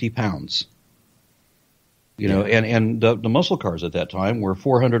weighed 50 pounds. And the muscle cars at that time were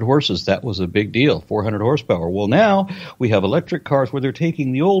 400 horses. That was a big deal, 400 horsepower. Well, now we have electric cars where they're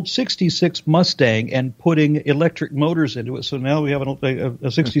taking the old 66 Mustang and putting electric motors into it. So now we have a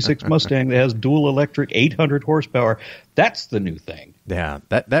 66 Mustang that has dual electric 800 horsepower. That's the new thing. Yeah,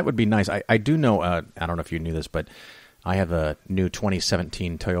 that would be nice. I do know, I don't know if you knew this, but I have a new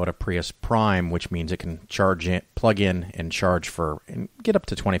 2017 Toyota Prius Prime, which means it can plug in and charge and get up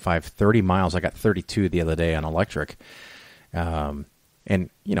to 25, 30 miles. I got 32 the other day on electric. And,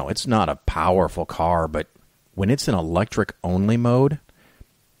 it's not a powerful car, but when it's in electric-only mode,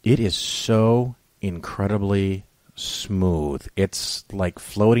 it is so incredibly smooth. It's like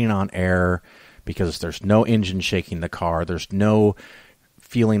floating on air because there's no engine shaking the car. There's no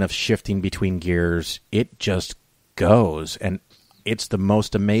feeling of shifting between gears. It just goes, and it's the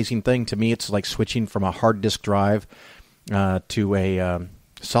most amazing thing to me. It's like switching from a hard disk drive to a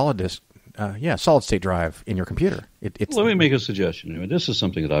solid state drive in your computer. Let me make a suggestion. This is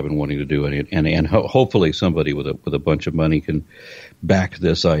something that I've been wanting to do, and hopefully somebody with a bunch of money can back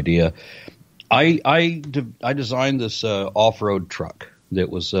this idea. I designed this off-road truck that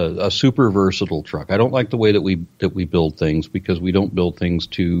was a super versatile truck. I don't like the way that we build things, because we don't build things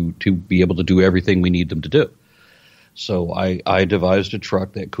to be able to do everything we need them to do. So I devised a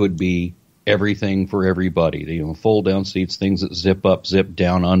truck that could be everything for everybody. Fold down seats, things that zip up, zip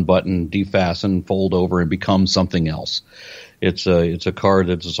down, unbutton, defasten, fold over, and become something else. It's a car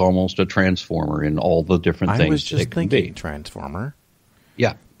that's almost a transformer in all the different things. I was just thinking transformer.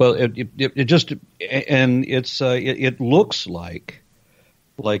 Yeah, well, it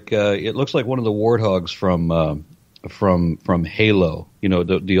looks like one of the warthogs from Halo,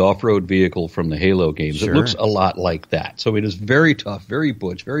 the off-road vehicle from the Halo games. Sure. It looks a lot like that. So it is very tough, very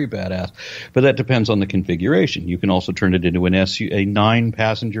butch, very badass, but that depends on the configuration. You can also turn it into a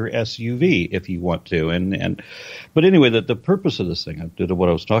 9-passenger SUV if you want to. But anyway, the purpose of this thing, what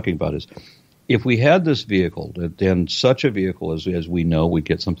I was talking about, is if we had this vehicle, then such a vehicle, as we know, would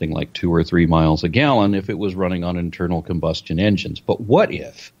get something like 2 or 3 miles a gallon if it was running on internal combustion engines. But what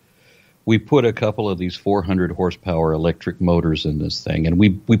if we put a couple of these 400 horsepower electric motors in this thing, and we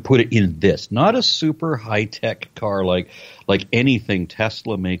put it in this, not a super high-tech car like anything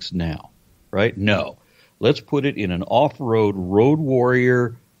Tesla makes now, right? No. Let's put it in an off-road, road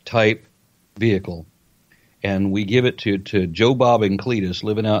warrior type vehicle, and we give it to Joe Bob and Cletus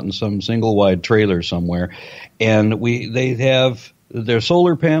living out in some single-wide trailer somewhere, and they have their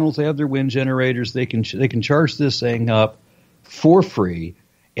solar panels, they have their wind generators, they can charge this thing up for free.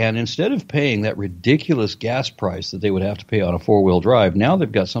 And instead of paying that ridiculous gas price that they would have to pay on a 4-wheel drive, now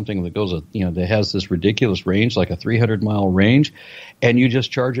they've got something that goes, that has this ridiculous range, like a 300-mile range, and you just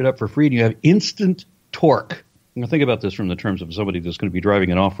charge it up for free, and you have instant torque. Now think about this from the terms of somebody that's going to be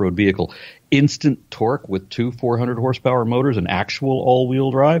driving an off-road vehicle. Instant torque with 2 400 horsepower motors, an actual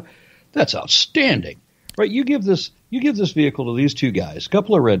all-wheel drive. That's outstanding, right? You give this vehicle to these two guys, a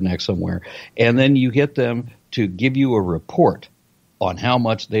couple of rednecks somewhere, and then you get them to give you a report on how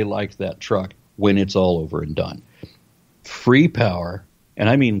much they liked that truck when it's all over and done. Free power, and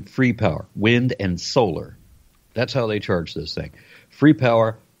I mean free power, wind and solar. That's how they charge this thing. Free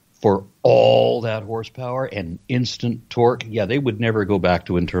power for all that horsepower and instant torque, yeah, they would never go back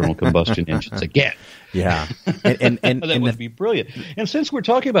to internal combustion engines again. Yeah. And that would be brilliant. And since we're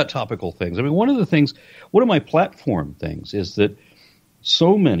talking about topical things, I mean, one of my platform things is that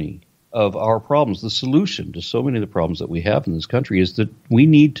so many of our problems, the solution to so many of the problems that we have in this country is that we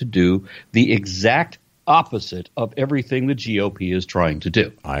need to do the exact opposite of everything the GOP is trying to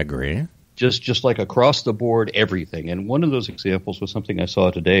do. I agree. Just like across the board, everything. And one of those examples was something I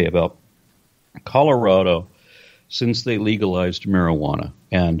saw today about Colorado since they legalized marijuana.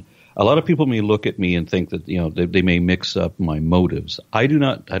 And a lot of people may look at me and think that, you know, they may mix up my motives. I do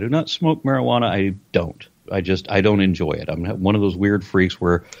not smoke marijuana. I don't. I don't enjoy it. I'm one of those weird freaks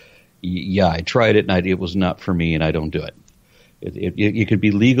where, yeah, I tried it and it was not for me and I don't do it. It could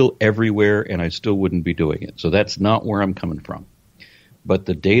be legal everywhere and I still wouldn't be doing it. So that's not where I'm coming from. But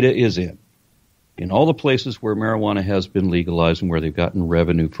the data is in. In all the places where marijuana has been legalized and where they've gotten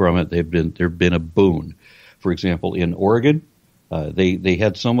revenue from it, they've been a boon. For example, in Oregon, they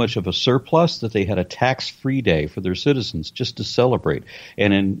had so much of a surplus that they had a tax-free day for their citizens just to celebrate.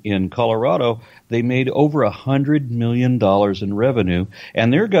 And in Colorado, they made over $100 million in revenue,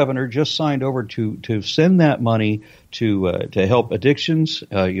 and their governor just signed over to send that money to help addictions,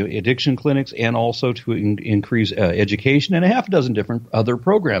 addiction clinics, and also to increase education and a half a dozen different other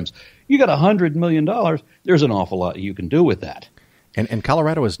programs. You got $100 million. There's an awful lot you can do with that. And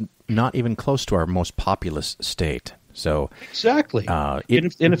Colorado is not even close to our most populous state. So exactly,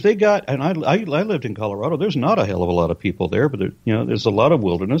 if they got, and I lived in Colorado. There's not a hell of a lot of people there, but there's a lot of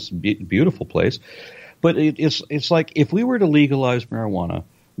wilderness, beautiful place. But it's like if we were to legalize marijuana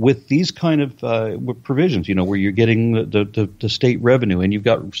with these kind of provisions, where you're getting the state revenue and you've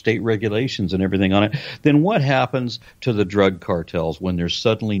got state regulations and everything on it, then what happens to the drug cartels when there's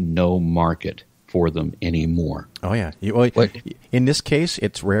suddenly no market for them anymore? Oh yeah. In this case,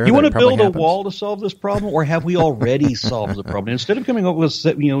 it's rare. You want to build a wall to solve this problem, or have we already solved the problem? Instead of coming up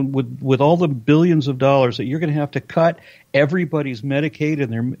with all the billions of dollars that you're going to have to cut everybody's Medicaid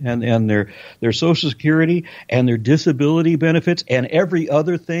and their Social Security and their disability benefits and every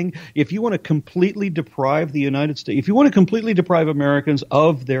other thing, if you want to completely deprive the United States, if you want to completely deprive Americans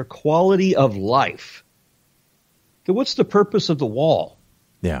of their quality of life, then what's the purpose of the wall?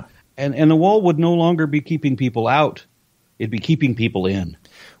 Yeah. And the wall would no longer be keeping people out. It'd be keeping people in.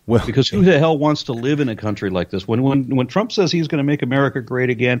 Well, because who the hell wants to live in a country like this? When Trump says he's going to make America great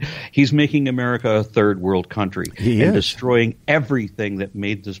again, he's making America a third world country and destroying everything that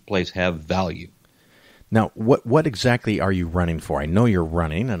made this place have value. Now, what exactly are you running for? I know you're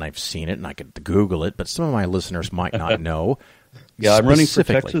running, and I've seen it, and I could Google it, but some of my listeners might not know. Yeah, I'm running for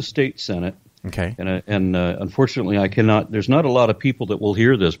Texas State Senate. Okay. And unfortunately, I cannot. There's not a lot of people that will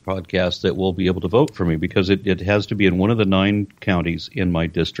hear this podcast that will be able to vote for me because it has to be in one of the 9 counties in my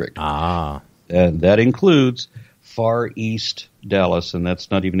district. Ah. And that includes far east Dallas, and that's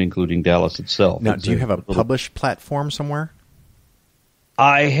not even including Dallas itself. Now, do you have a published platform somewhere?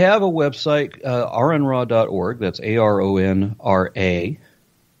 I have a website, aronra.org. That's ARONRA.org.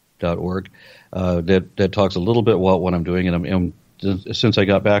 That talks a little bit about what I'm doing, and since I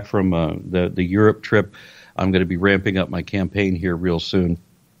got back from the Europe trip, I'm going to be ramping up my campaign here real soon.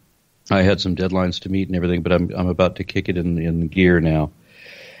 I had some deadlines to meet and everything, but I'm about to kick it in gear now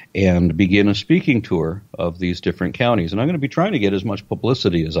and begin a speaking tour of these different counties. And I'm going to be trying to get as much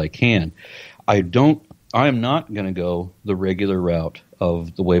publicity as I can. I am not going to go the regular route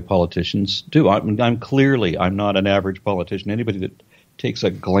of the way politicians do. I'm not an average politician. Anybody that takes a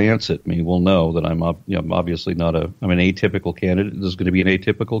glance at me will know that I'm obviously I'm an atypical candidate. This is going to be an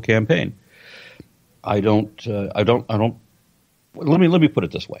atypical campaign. Let me put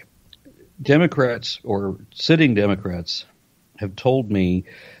it this way. Democrats or sitting Democrats have told me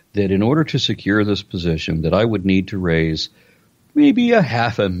that in order to secure this position that I would need to raise maybe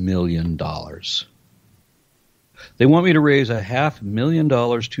 $500,000. They want me to raise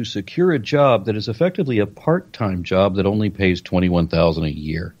 $500,000 to secure a job that is effectively a part-time job that only pays $21,000 a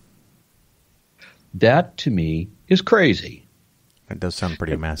year. That, to me, is crazy. It does sound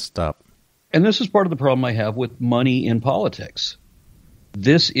pretty messed up. And this is part of the problem I have with money in politics.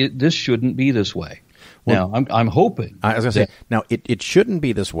 This shouldn't be this way. Well, now, I'm hoping. I was going to say, now, it shouldn't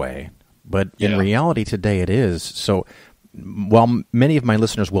be this way, but in reality today it is. So while many of my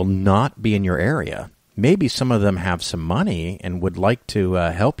listeners will not be in your area, maybe some of them have some money and would like to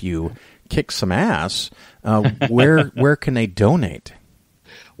help you kick some ass. Where can they donate?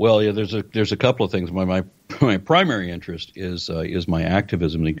 Well, yeah, there's a couple of things. My my primary interest is my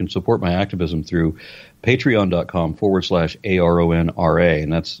activism. And you can support my activism through patreon.com/ARONRA.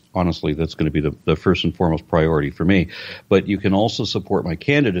 And that's going to be the first and foremost priority for me. But you can also support my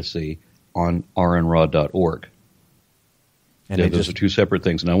candidacy on aronra.org. And those are two separate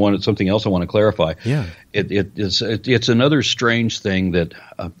things. And something else I want to clarify. Yeah. It's another strange thing that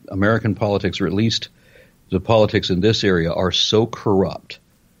American politics, or at least the politics in this area, are so corrupt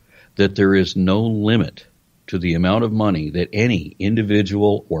that there is no limit to the amount of money that any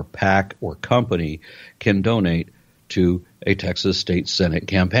individual or PAC or company can donate to a Texas State Senate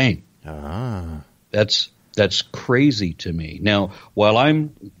campaign. That's crazy to me. Now, while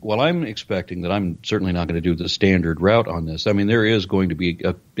I'm expecting that I'm certainly not going to do the standard route on this, I mean, there is going to be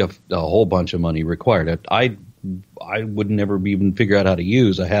a whole bunch of money required. I would never even figure out how to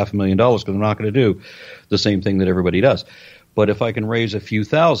use $500,000 because I'm not going to do the same thing that everybody does. But if I can raise a few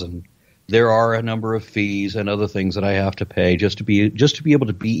thousand, there are a number of fees and other things that I have to pay just to be able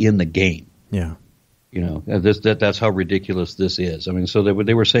to be in the game. Yeah. That's how ridiculous this is. I mean, so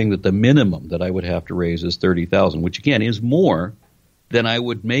they were saying that the minimum that I would have to raise is $30,000, which again is more than I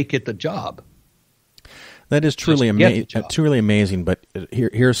would make at the job. That is truly amazing. But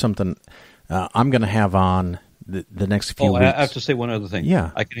here's something I'm going to have on the next few weeks. I have to say one other thing.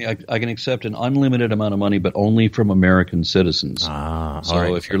 Yeah. I can accept an unlimited amount of money, but only from American citizens.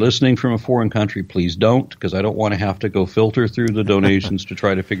 So if you're listening from a foreign country, please don't, because I don't want to have to go filter through the donations to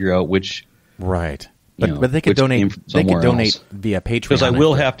try to figure out which. Right. But they could donate. They could donate via Patreon. Because I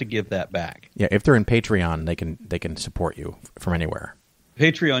will have to give that back. Yeah, if they're in Patreon, they can support you from anywhere.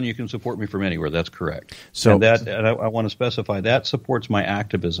 Patreon, you can support me from anywhere. That's correct. So and I want to specify that supports my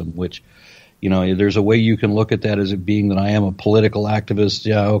activism, which, there's a way you can look at that as it being that I am a political activist.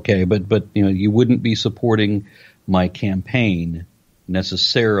 Yeah, okay, but you wouldn't be supporting my campaign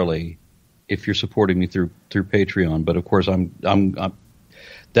necessarily if you're supporting me through Patreon. But of course, I'm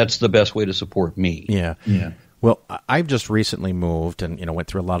that's the best way to support me. Yeah. Well, I've just recently moved and went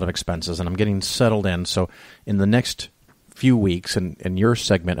through a lot of expenses, and I'm getting settled in. So in the next few weeks, and your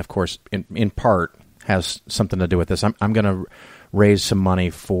segment, of course, in part has something to do with this. I'm going to raise some money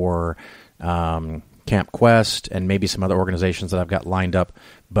for Camp Quest and maybe some other organizations that I've got lined up.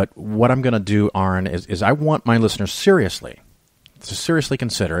 But what I'm going to do, Aron, is I want my listeners to seriously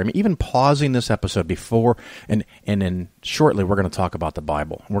consider. I mean, even pausing this episode before, and then shortly we're going to talk about the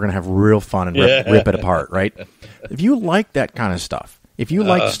Bible. We're going to have real fun and rip it apart, right? If you like that kind of stuff, if you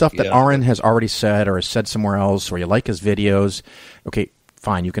like stuff that Aron has already said or has said somewhere else, or you like his videos, okay,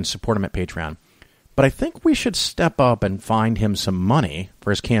 fine, you can support him at Patreon. But I think we should step up and find him some money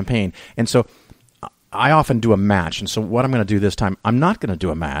for his campaign. And so I often do a match. And so what I'm going to do this time, I'm not going to do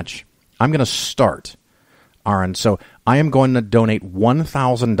a match. I'm going to start, Aron. So I am going to donate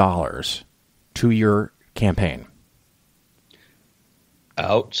 $1,000 to your campaign.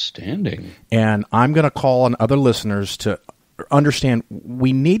 Outstanding. And I'm going to call on other listeners to understand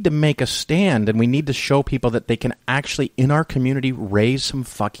we need to make a stand, and we need to show people that they can actually, in our community, raise some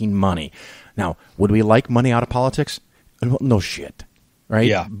fucking money. Now, would we like money out of politics? No shit. Right?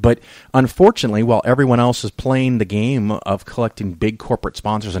 Yeah. But unfortunately, while everyone else is playing the game of collecting big corporate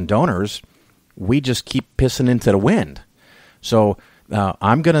sponsors and donors, we just keep pissing into the wind. So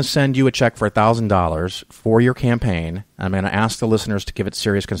I'm going to send you a check for $1,000 for your campaign. I'm going to ask the listeners to give it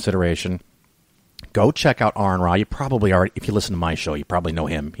serious consideration. Go check out Aron Ra. You probably already, if you listen to my show, you probably know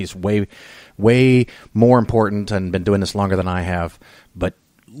him. He's way, way more important and been doing this longer than I have. But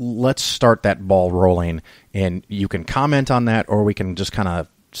let's start that ball rolling, and you can comment on that, or we can just kind of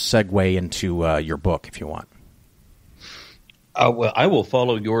segue into your book if you want. Well, I will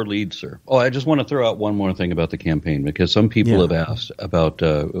follow your lead, sir. Oh, I just want to throw out one more thing about the campaign, because some people have asked about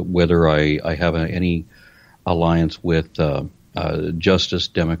whether I have any alliance with Justice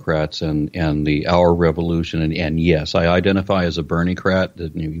Democrats and the Our Revolution. And yes, I identify as a Bernie-crat.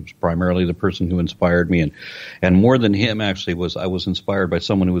 He was primarily the person who inspired me. And more than him, actually, I was inspired by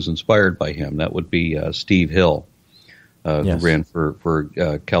someone who was inspired by him. That would be Steve Hill. Who ran for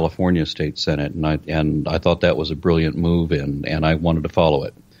California State Senate, and I thought that was a brilliant move, and I wanted to follow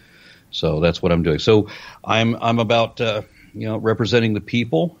it. So that's what I'm doing. So I'm about representing the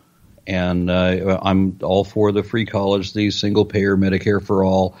people, and I'm all for the free college, the single payer Medicare for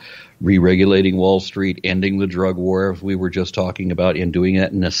all, re-regulating Wall Street, ending the drug war, as we were just talking about, and doing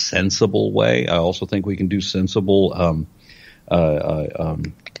it in a sensible way. I also think we can do sensible.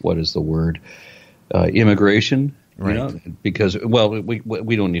 What is the word? Immigration. Right. Because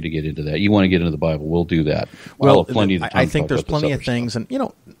we don't need to get into that. You want to get into the Bible, we'll do that. Well, plenty of time. I think there's plenty of things, stuff.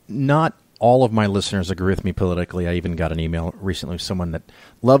 And not all of my listeners agree with me politically. I even got an email recently from someone that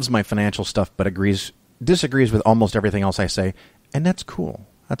loves my financial stuff but agrees disagrees with almost everything else I say, and that's cool.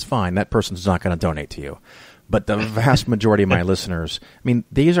 That's fine. That person's not going to donate to you. But the vast majority of my listeners, I mean,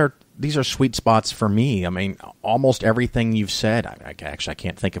 these are sweet spots for me. I mean, almost everything you've said, I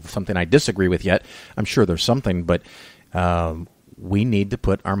can't think of something I disagree with yet. I'm sure there's something, but we need to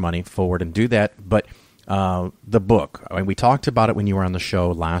put our money forward and do that. But the book, I mean, we talked about it when you were on the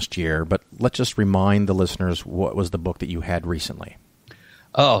show last year, but let's just remind the listeners, what was the book that you had recently?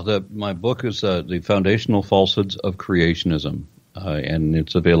 My book is The Foundational Falsehoods of Creationism, and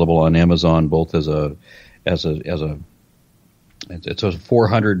it's available on Amazon both as a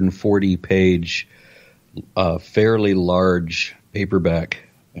 440-page, fairly large paperback,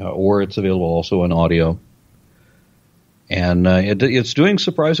 or it's available also in audio. And it's doing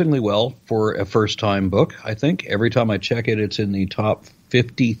surprisingly well for a first-time book, I think. Every time I check it, it's in the top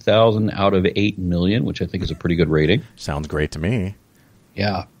 50,000 out of 8 million, which I think is a pretty good rating. Sounds great to me.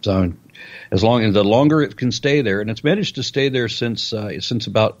 Yeah, so the longer it can stay there, and it's managed to stay there since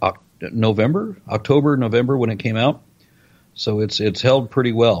about October, November when it came out. So it's held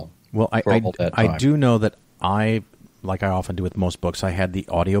pretty well. Well, I do know that like I often do with most books, I had the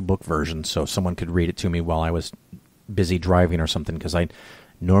audiobook version so someone could read it to me while I was busy driving or something, because I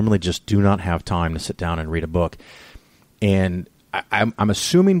normally just do not have time to sit down and read a book. And I'm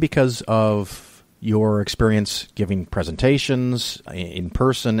assuming because of your experience giving presentations in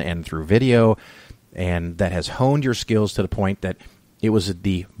person and through video, and that has honed your skills to the point that it was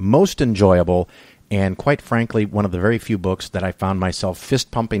the most enjoyable and, quite frankly, one of the very few books that I found myself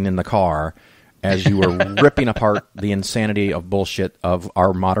fist-pumping in the car as you were ripping apart the insanity of bullshit of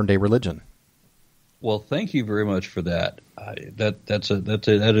our modern-day religion. Well, thank you very much for that.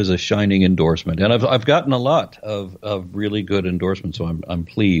 That is a shining endorsement, and I've gotten a lot of really good endorsements, so I'm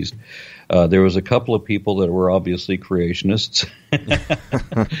pleased. There was a couple of people that were obviously creationists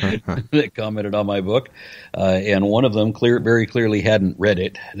that commented on my book, and one of them very clearly hadn't read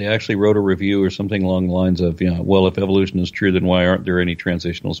it. They actually wrote a review or something along the lines of, well, if evolution is true, then why aren't there any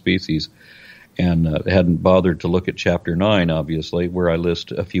transitional species? And hadn't bothered to look at Chapter 9, obviously, where I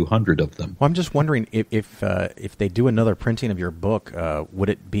list a few hundred of them. Well, I'm just wondering if they do another printing of your book, would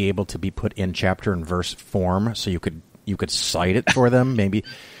it be able to be put in chapter and verse form so you could cite it for them, maybe?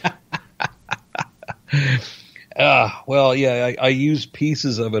 Well, yeah, I use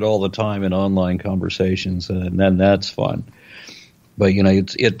pieces of it all the time in online conversations, and then that's fun. But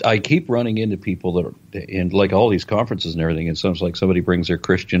I keep running into people that are in like all these conferences and everything. It sounds like somebody brings their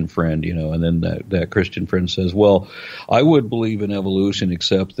Christian friend, and then that Christian friend says, "Well, I would believe in evolution,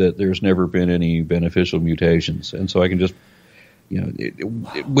 except that there's never been any beneficial mutations." And so I can just,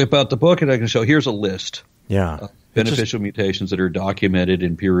 whip out the book and I can show here's a list, of beneficial mutations that are documented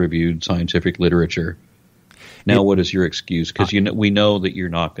in peer-reviewed scientific literature. Now, what is your excuse? Because we know that you're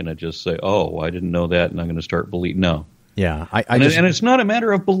not going to just say, "Oh, I didn't know that," and I'm going to start believing. No. Yeah, and it's not a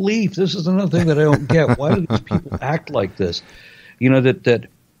matter of belief. This is another thing that I don't get. Why do these people act like this? That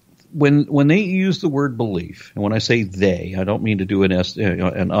when they use the word belief, and when I say they, I don't mean to do an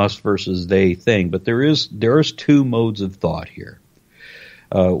us versus they thing, but there's two modes of thought here.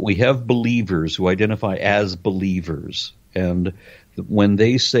 We have believers who identify as believers, and when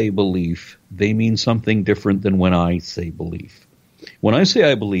they say belief, they mean something different than when I say belief. When I say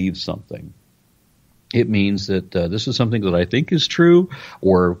I believe something, it means that this is something that I think is true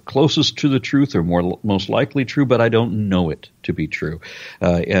or closest to the truth or most likely true, but I don't know it to be true.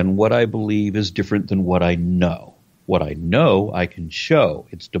 And what I believe is different than what I know. What I know, I can show.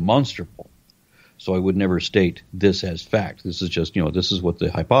 It's demonstrable. So I would never state this as fact. This is just, this is what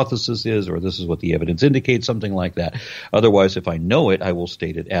the hypothesis is, or this is what the evidence indicates, something like that. Otherwise, if I know it, I will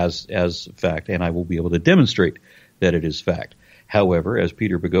state it as fact, and I will be able to demonstrate that it is fact. However, as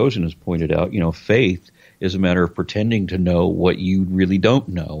Peter Boghossian has pointed out, faith is a matter of pretending to know what you really don't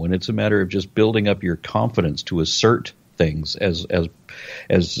know, and it's a matter of just building up your confidence to assert things as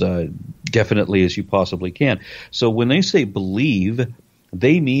definitely as you possibly can. So when they say believe,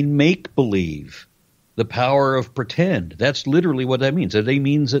 they mean make believe, the power of pretend. That's literally what that means. That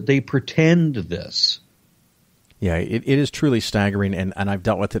means that they pretend this. Yeah, it is truly staggering, and I've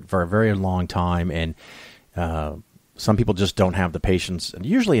dealt with it for a very long time, and some people just don't have the patience, and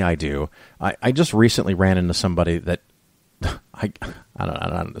usually I do. I just recently ran into somebody that I don't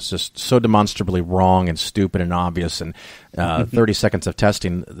know, it's just so demonstrably wrong and stupid and obvious, and 30 seconds of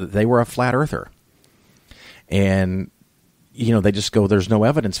testing, they were a flat earther. And, they just go, there's no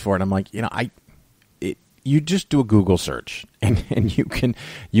evidence for it. I'm like, you just do a Google search, and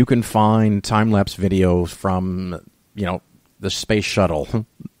you can find time-lapse videos from, the space shuttle,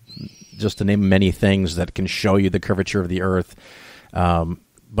 just to name many things that can show you the curvature of the Earth.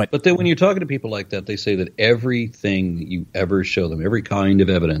 But then when you're talking to people like that, they say that everything that you ever show them, every kind of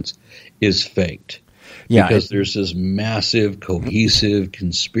evidence, is faked. Yeah, because there's this massive, cohesive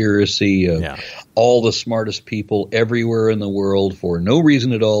conspiracy of all the smartest people everywhere in the world for no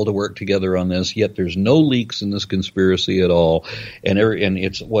reason at all to work together on this. Yet there's no leaks in this conspiracy at all, and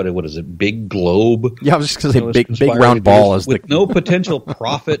it's what is it? Big globe? Yeah, I was just going to say big round ball is with no potential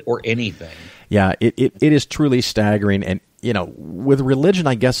profit or anything. Yeah, it is truly staggering, and with religion,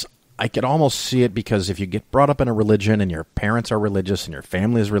 I guess I could almost see it, because if you get brought up in a religion and your parents are religious and your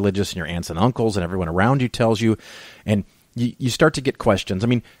family is religious and your aunts and uncles and everyone around you tells you, and you start to get questions. I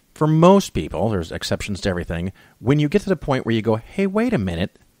mean, for most people, there's exceptions to everything, when you get to the point where you go, hey, wait a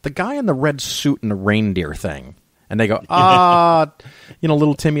minute, the guy in the red suit and the reindeer thing, and they go,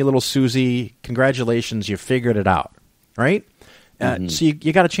 little Timmy, little Susie, congratulations, you figured it out, right? So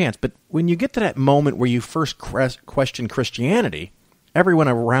you got a chance. But when you get to that moment where you first question Christianity, everyone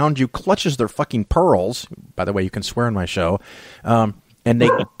around you clutches their fucking pearls. By the way, you can swear on my show. And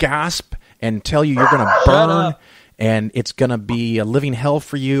they gasp and tell you you're going to burn and it's going to be a living hell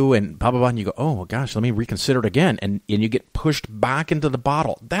for you and blah, blah, blah. And you go, oh, gosh, let me reconsider it again. And you get pushed back into the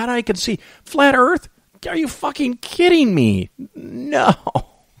bottle. That I can see. Flat Earth? Are you fucking kidding me? No.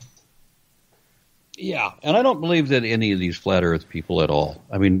 Yeah, and I don't believe that any of these flat Earth people at all.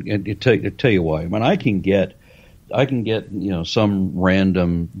 I mean, to tell you why. I mean, I can get some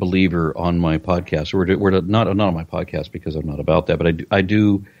random believer on my podcast, or not on my podcast because I'm not about that, but I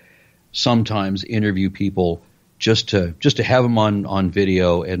do sometimes interview people just to have them on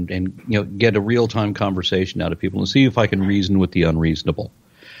video and get a real time conversation out of people and see if I can reason with the unreasonable.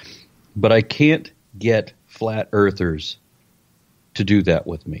 But I can't get flat earthers to do that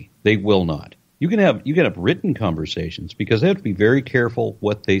with me. They will not. You can have written conversations because they have to be very careful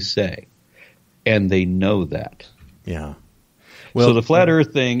what they say, and they know that. Yeah. Well, so the flat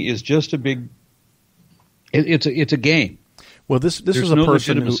Earth thing is just a big. It's a game. Well, this There's is a no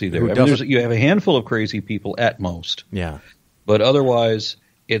person legitimacy who there. doesn't. You have a handful of crazy people at most. Yeah. But otherwise,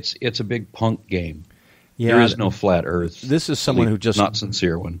 it's a big punk game. Yeah, there is no flat Earth. This is someone who just not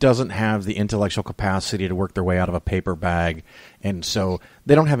sincere one. Doesn't have the intellectual capacity to work their way out of a paper bag, and so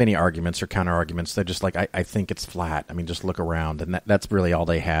they don't have any arguments or counter arguments. They're just like, I think it's flat. I mean, just look around, and that's really all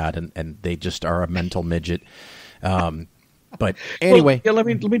they had, and they just are a mental midget. But anyway, well, let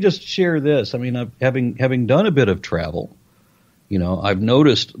me just share this. I mean, having done a bit of travel, I've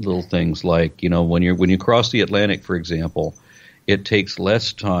noticed little things like when you cross the Atlantic, for example, it takes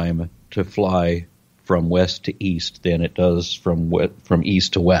less time to fly from west to east than it does from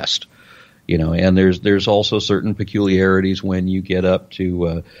east to west, and there's also certain peculiarities when you get up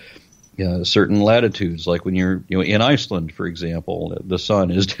to certain latitudes, like when you're in Iceland, for example, the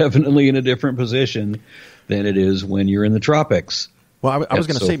sun is definitely in a different position than it is when you're in the tropics. Well, I was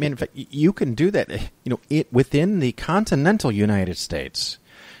going to say, man, in fact, you can do that, within the continental United States.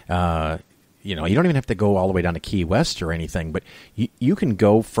 You don't even have to go all the way down to Key West or anything, but you can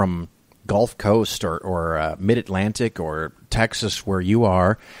go from Gulf Coast or Mid-Atlantic or Texas, where you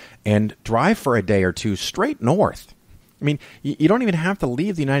are, and drive for a day or two straight north. I mean, you don't even have to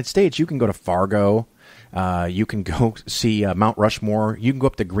leave the United States. You can go to Fargo. You can go see Mount Rushmore. You can go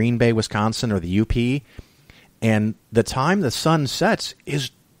up to Green Bay, Wisconsin, or the UP. And the time the sun sets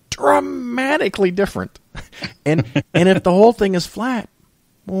is dramatically different. and if the whole thing is flat,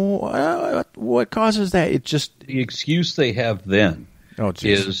 what causes that? It just the excuse they have then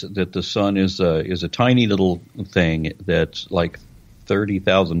is that the sun is a tiny little thing that's like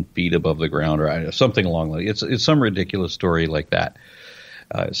 30,000 feet above the ground, or something along that. It's some ridiculous story like that.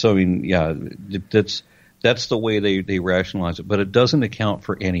 So I mean, yeah, that's the way they rationalize it, but it doesn't account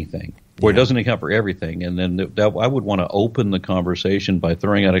for anything, or it doesn't account for everything. And then I would want to open the conversation by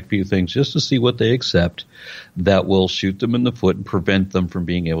throwing out a few things just to see what they accept that will shoot them in the foot and prevent them from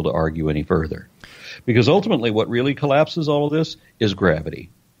being able to argue any further. Because ultimately, what really collapses all of this is gravity.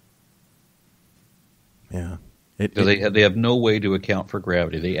 Yeah. They have no way to account for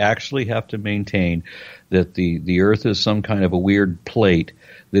gravity. They actually have to maintain that the Earth is some kind of a weird plate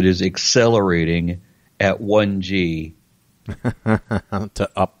that is accelerating at 1G to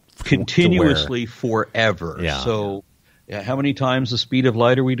up continuously forever. Yeah. So how many times the speed of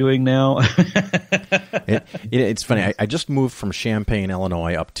light are we doing now? It's funny. I just moved from Champaign,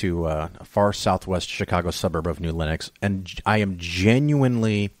 Illinois, up to a far southwest Chicago suburb of New Lenox, and I am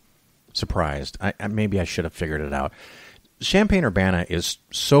genuinely surprised. Maybe I should have figured it out. Champaign-Urbana is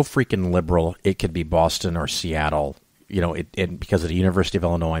so freaking liberal, it could be Boston or Seattle, because of the University of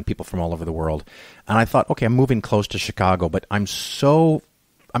Illinois and people from all over the world. And I thought, okay, I'm moving close to Chicago, but I'm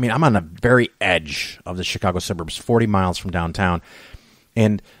on the very edge of the Chicago suburbs, 40 miles from downtown.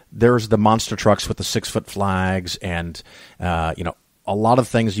 And there's the monster trucks with the 6-foot flags and, a lot of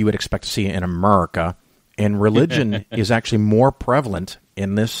things you would expect to see in America. And religion is actually more prevalent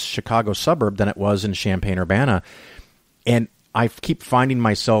in this Chicago suburb than it was in Champaign-Urbana. And I keep finding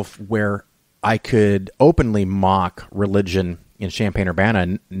myself where I could openly mock religion in Champaign-Urbana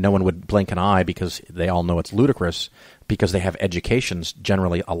and no one would blink an eye because they all know it's ludicrous because they have educations,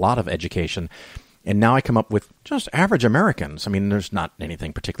 generally a lot of education. And now I come up with just average Americans. I mean, there's not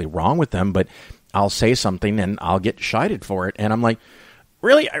anything particularly wrong with them, but I'll say something and I'll get chided for it. And I'm like,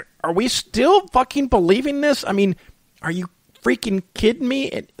 really? Are we still fucking believing this? I mean, are you freaking kidding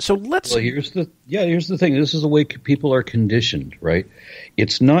me? So let's... Well, here's the thing. This is the way people are conditioned, right?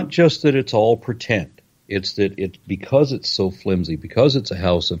 It's not just that it's all pretend. It's that because it's so flimsy, because it's a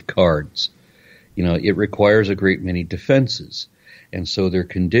house of cards, it requires a great many defenses. And so they're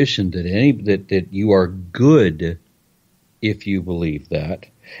conditioned that you are good if you believe that,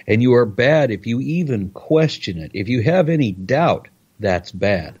 and you are bad if you even question it. If you have any doubt, that's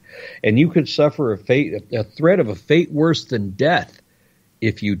bad. And you could suffer a threat of a fate worse than death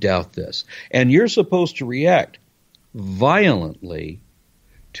if you doubt this. And you're supposed to react violently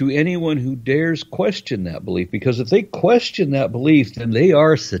to anyone who dares question that belief, because if they question that belief, then they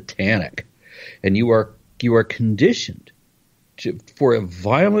are satanic. And you are conditioned for a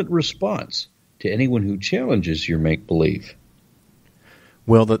violent response to anyone who challenges your make-believe.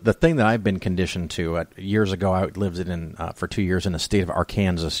 Well, the thing that I've been conditioned to, years ago, I lived for 2 years in the state of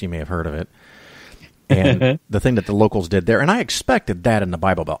Arkansas. You may have heard of it. And the thing that the locals did there, and I expected that in the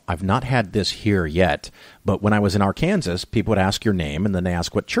Bible Belt. I've not had this here yet, but when I was in Arkansas, people would ask your name, and then they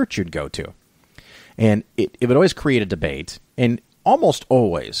ask what church you'd go to. And it would always create a debate, and almost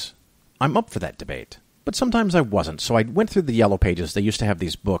always, I'm up for that debate. But sometimes I wasn't. So I went through the Yellow Pages. They used to have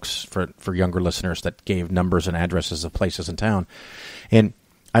these books for younger listeners that gave numbers and addresses of places in town. And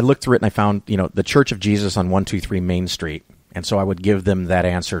I looked through it and I found, the Church of Jesus on 123 Main Street. And so I would give them that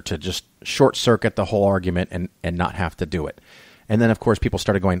answer to just short circuit the whole argument and not have to do it. And then, of course, people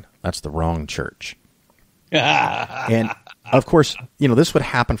started going, that's the wrong church. And, of course, this would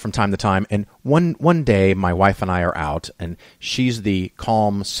happen from time to time. And one day, my wife and I are out, and she's the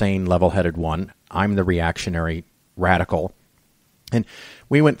calm, sane, level-headed one. I'm the reactionary radical. And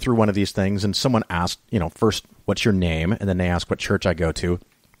we went through one of these things, and someone asked, first, what's your name? And then they asked what church I go to.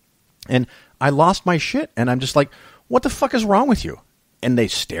 And I lost my shit, and I'm just like, what the fuck is wrong with you? And they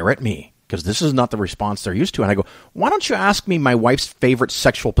stare at me, because this is not the response they're used to. And I go, why don't you ask me my wife's favorite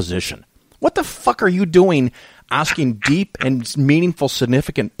sexual position? What the fuck are you doing asking deep and meaningful,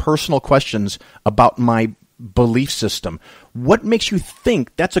 significant personal questions about my belief system? What makes you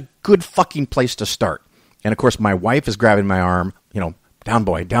think that's a good fucking place to start? And, of course, my wife is grabbing my arm, down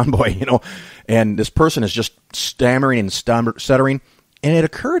boy, and this person is just stammering and stuttering. And it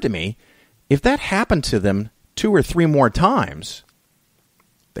occurred to me, if that happened to them 2 or 3 more times,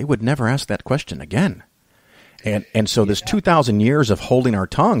 they would never ask that question again. And so this 2,000 years of holding our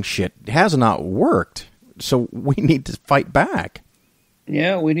tongue shit has not worked. So we need to fight back.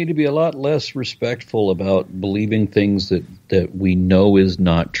 Yeah, we need to be a lot less respectful about believing things that we know is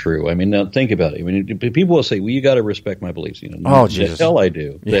not true. I mean, now think about it. I mean, people will say, well, you got to respect my beliefs. Oh, Jesus. The hell I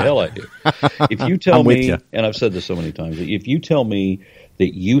do. The hell I do. If you tell me, and I've said this so many times, if you tell me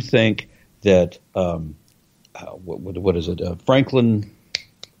that you think that, what is it, Franklin...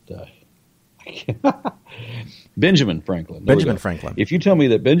 Benjamin Franklin. Benjamin Franklin. If you tell me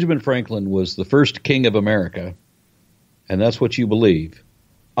that Benjamin Franklin was the first king of America, and that's what you believe,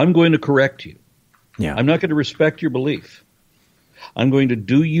 I'm going to correct you. Yeah. I'm not going to respect your belief. I'm going to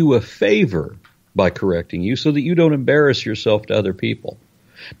do you a favor by correcting you so that you don't embarrass yourself to other people.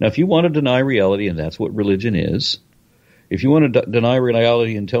 Now, if you want to deny reality, and that's what religion is, if you want to deny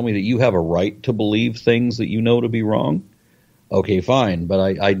reality and tell me that you have a right to believe things that you know to be wrong, okay, fine, but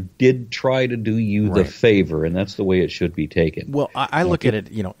I did try to do you the favor, and that's the way it should be taken. Well, I look at it,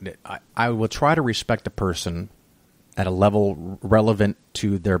 I will try to respect a person at a level relevant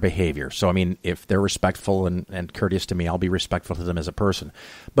to their behavior. So, I mean, if they're respectful and courteous to me, I'll be respectful to them as a person.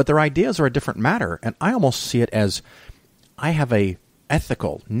 But their ideas are a different matter, and I almost see it as I have a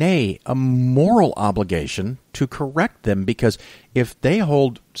ethical, nay, a moral obligation to correct them, because if they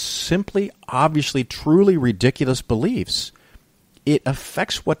hold simply, obviously, truly ridiculous beliefs, it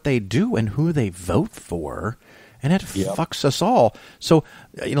affects what they do and who they vote for, and it fucks us all. So,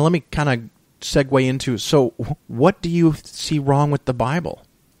 let me kind of segue into, so what do you see wrong with the Bible?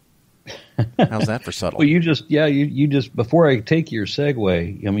 How's that for subtle? Well, you just, before I take your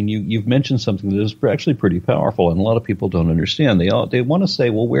segue, I mean, you've mentioned something that is actually pretty powerful, and a lot of people don't understand. They want to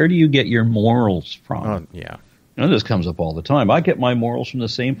say, well, where do you get your morals from? Yeah. And this comes up all the time. I get my morals from the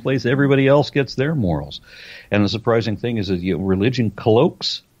same place everybody else gets their morals. And the surprising thing is that religion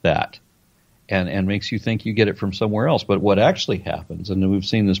cloaks that and makes you think you get it from somewhere else. But what actually happens, and we've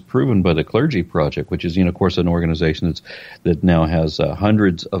seen this proven by the Clergy Project, which is, of course, an organization that now has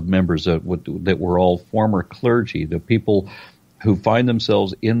hundreds of members that were all former clergy, the people who find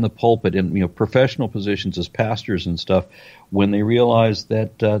themselves in the pulpit in professional positions as pastors and stuff, when they realize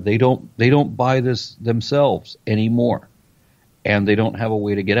that they don't buy this themselves anymore, and they don't have a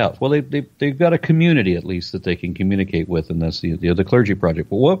way to get out. Well, they've got a community at least that they can communicate with, and that's the Clergy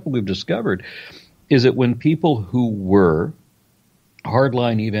Project. But what we've discovered is that when people who were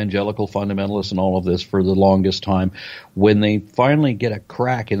hardline evangelical fundamentalists and all of this for the longest time, when they finally get a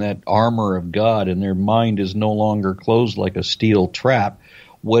crack in that armor of God and their mind is no longer closed like a steel trap,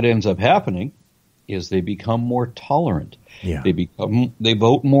 what ends up happening is they become more tolerant. Yeah. They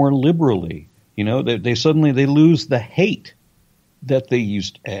vote more liberally. They suddenly lose the hate that they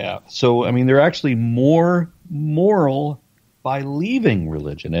used to have. So, they're actually more moral by leaving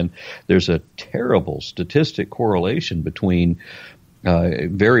religion. And there's a terrible statistic correlation between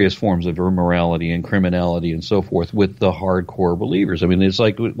various forms of immorality and criminality and so forth with the hardcore believers. It's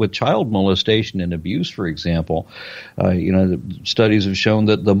like with child molestation and abuse, for example. Studies have shown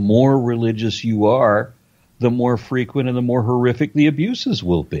that the more religious you are, the more frequent and the more horrific the abuses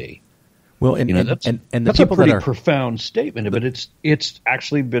will be. Well, and the that's people a pretty that are profound statement, but it's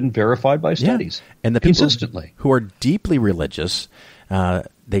actually been verified by studies. Yeah. And the people consistently who are deeply religious,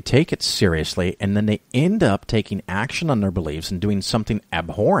 they take it seriously, and then they end up taking action on their beliefs and doing something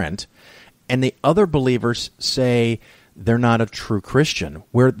abhorrent, and the other believers say they're not a true Christian,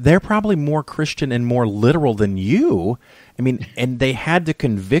 where they're probably more Christian and more literal than you. And they had the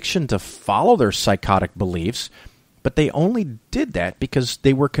conviction to follow their psychotic beliefs, but they only did that because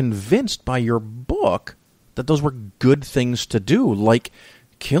they were convinced by your book that those were good things to do, like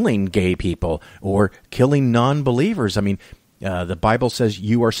killing gay people or killing non-believers. The Bible says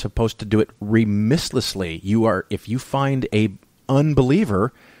you are supposed to do it remorselessly. If you find a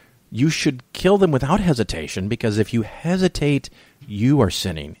unbeliever, you should kill them without hesitation, because if you hesitate, you are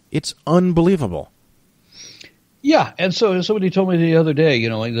sinning. It's unbelievable. Yeah, and so somebody told me the other day,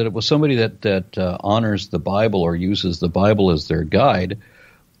 that it was somebody that honors the Bible or uses the Bible as their guide,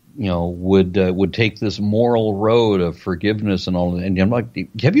 would take this moral road of forgiveness and all. And I'm like,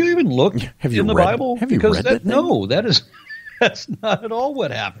 have you even looked in the Bible? Have you read that? No, that's not at all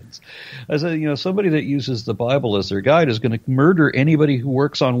what happens. I said, somebody that uses the Bible as their guide is going to murder anybody who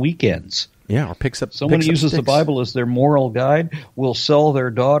works on weekends. Yeah, or picks up. Someone who uses the Bible as their moral guide will sell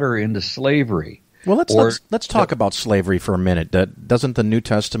their daughter into slavery. Well, let's talk about slavery for a minute. Doesn't the New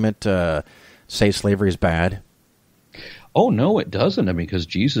Testament say slavery is bad? Oh no, it doesn't. Because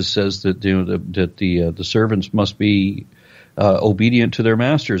Jesus says that the servants must be obedient to their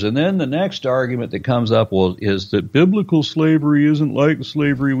masters. And then the next argument that comes up is that biblical slavery isn't like the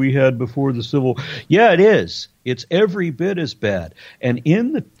slavery we had before the civil. Yeah, it is. It's every bit as bad. And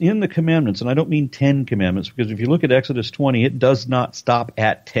in the commandments, and I don't mean 10 commandments, because if you look at Exodus 20, it does not stop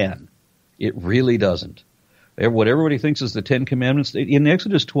at 10. It really doesn't. What everybody thinks is the 10 commandments. In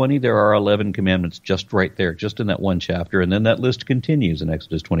Exodus 20, there are 11 commandments just right there, just in that one chapter. And then that list continues in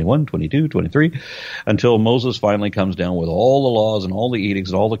Exodus 21, 22, 23, until Moses finally comes down with all the laws and all the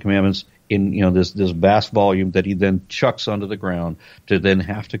edicts and all the commandments in this vast volume that he then chucks onto the ground to then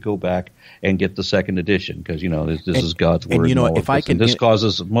have to go back and get the second edition, because this is God's word. And this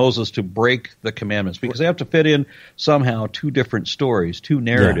causes Moses to break the commandments because they have to fit in somehow two different stories, two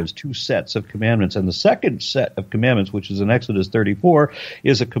narratives, two sets of commandments. And the second set of commandments, which is in Exodus 34,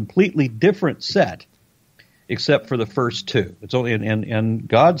 is a completely different set, except for the first two. It's only and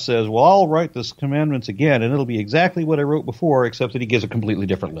God says, well, I'll write this commandments again, and it'll be exactly what I wrote before, except that he gives a completely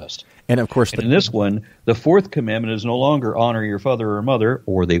different list. And of course, in this one, the fourth commandment is no longer honor your father or mother,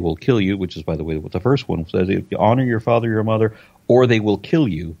 or they will kill you, which is, by the way, what the first one says. Honor your father or mother, or they will kill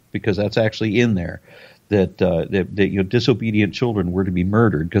you, because that's actually in there. That disobedient children were to be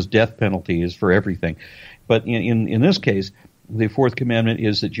murdered, because death penalty is for everything. But in this case, the fourth commandment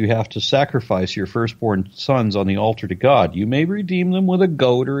is that you have to sacrifice your firstborn sons on the altar to God. You may redeem them with a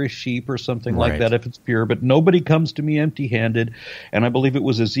goat or a sheep or something like that if it's pure, but nobody comes to me empty-handed. And I believe it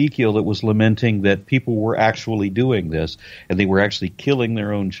was Ezekiel that was lamenting that people were actually doing this, and they were actually killing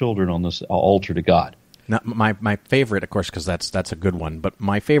their own children on this altar to God. Now, my favorite, of course, because that's a good one, but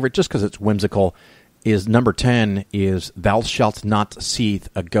my favorite, just because it's whimsical, is number 10 is, thou shalt not seethe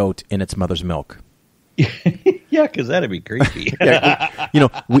a goat in its mother's milk. Yeah, because that'd be creepy.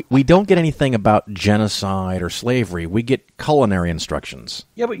 We don't get anything about genocide or slavery. We get culinary instructions.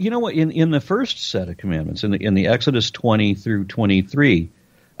 Yeah, but you know what? In the first set of commandments, in the Exodus 20 through 23,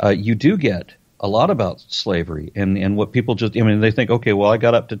 you do get a lot about slavery and what people just, they think, okay, well, I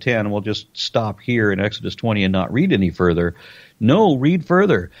got up to 10, we'll just stop here in Exodus 20 and not read any further. No, read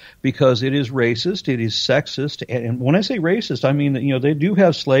further, because it is racist, it is sexist, and when I say racist, I mean that, they do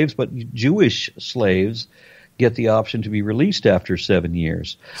have slaves, but Jewish slaves get the option to be released after 7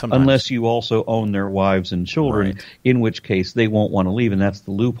 years, unless you also own their wives and children, right. In which case they won't want to leave, and that's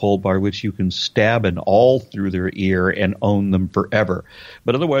the loophole by which you can stab an awl through their ear and own them forever.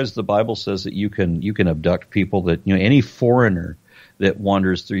 But otherwise, the Bible says that you can abduct people, that any foreigner that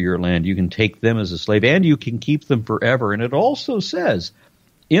wanders through your land, you can take them as a slave, and you can keep them forever. And it also says,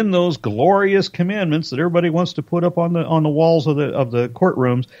 in those glorious commandments that everybody wants to put up on the walls of the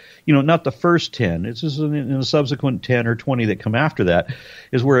courtrooms, not the first 10, it's just in the subsequent 10 or 20 that come after that,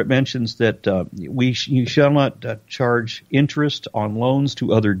 is where it mentions that you shall not charge interest on loans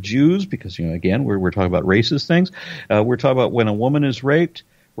to other Jews, because again we're talking about racist things. We're talking about when a woman is raped.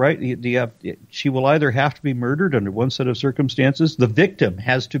 Right, she will either have to be murdered under one set of circumstances, the victim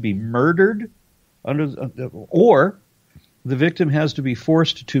has to be murdered or the victim has to be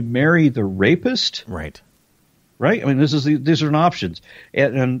forced to marry the rapist. Right. Right. These are options,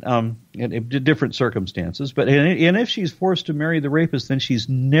 and different circumstances. But and if she's forced to marry the rapist, then she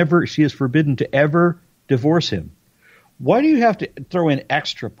is forbidden to ever divorce him. Why do you have to throw in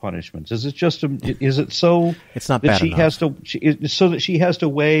extra punishments? Is it just so it's not that bad she enough. has to so that she has to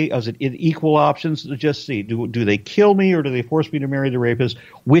weigh? Is it equal options to just see do they kill me or do they force me to marry the rapist?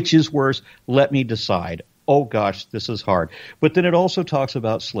 Which is worse? Let me decide. Oh gosh, this is hard. But then it also talks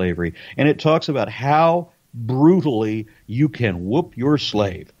about slavery, and it talks about how brutally you can whoop your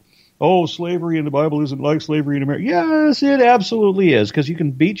slave. Oh, slavery in the Bible isn't like slavery in America. Yes, it absolutely is, because you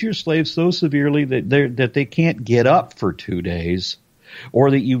can beat your slaves so severely that they can't get up for 2 days, or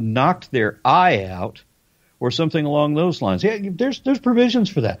that you knocked their eye out, or something along those lines. Yeah, there's provisions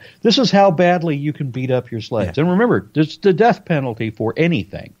for that. This is how badly you can beat up your slaves. Yeah. And remember, there's the death penalty for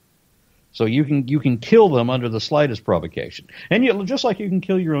anything. So you can kill them under the slightest provocation, and just like you can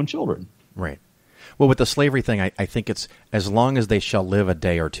kill your own children. Right. Well, with the slavery thing, I think it's as long as they shall live a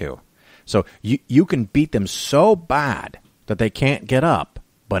day or two. So you can beat them so bad that they can't get up,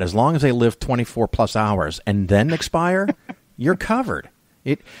 but as long as they live 24 plus hours and then expire, you're covered.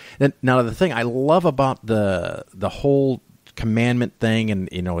 Now, the thing I love about the whole commandment thing, and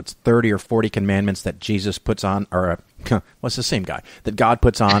it's 30 or 40 commandments that Jesus puts on, or what's the same guy that God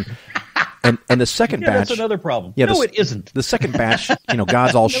puts on. And the second batch, that's another problem. Yeah, no, it isn't. The second batch,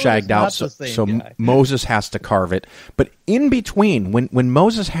 God's all shagged out, so Moses has to carve it. But in between, when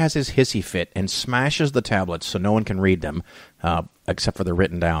Moses has his hissy fit and smashes the tablets so no one can read them, except for they're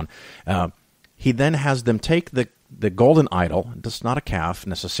written down, he then has them take the golden idol. It's not a calf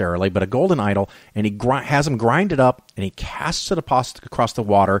necessarily, but a golden idol, and he has them grind it up, and he casts it across the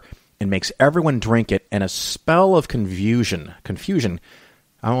water and makes everyone drink it, and a spell of confusion,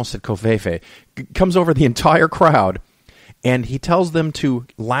 I almost said kofefe, comes over the entire crowd, and he tells them to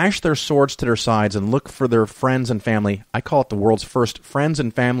lash their swords to their sides and look for their friends and family. I call it the world's first friends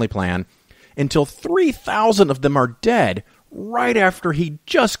and family plan, until 3,000 of them are dead right after he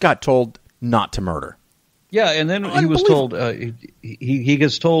just got told not to murder. Yeah, and then he was told, he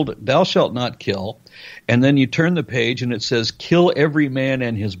gets told, thou shalt not kill, and then you turn the page and it says, kill every man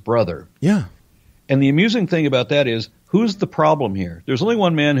and his brother. Yeah. And the amusing thing about that is, who's the problem here? There's only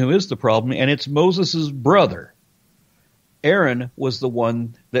one man who is the problem, and it's Moses' brother. Aaron was the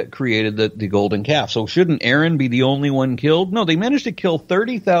one that created the golden calf. So shouldn't Aaron be the only one killed? No, they managed to kill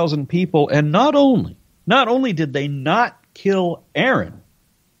 30,000 people, and not only did they not kill Aaron,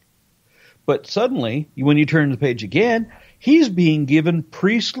 but suddenly, when you turn the page again, he's being given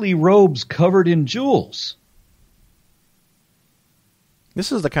priestly robes covered in jewels.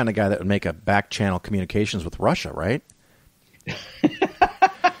 This is the kind of guy that would make a back-channel communications with Russia, right?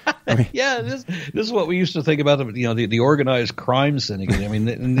 Yeah, this is what we used to think about the organized crime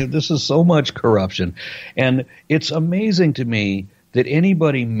syndicate. This is so much corruption, and it's amazing to me that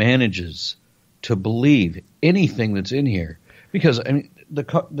anybody manages to believe anything that's in here, because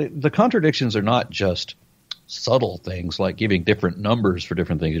the contradictions are not just subtle things like giving different numbers for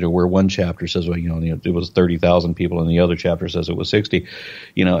different things. Where one chapter says, it was 30,000 people, and the other chapter says it was 60.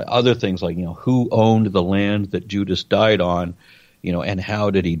 Other things like who owned the land that Judas died on, and how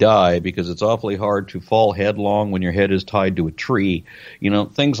did he die? Because it's awfully hard to fall headlong when your head is tied to a tree.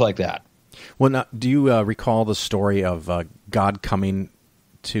 Things like that. Well, now, do you recall the story of God coming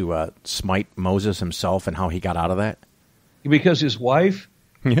to smite Moses himself and how he got out of that? Because his wife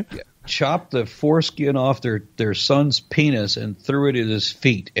Yeah. chopped the foreskin off their son's penis and threw it at his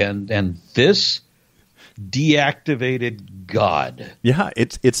feet, and this deactivated God. Yeah,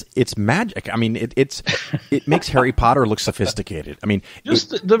 it's magic. I mean, it makes Harry Potter look sophisticated. I mean,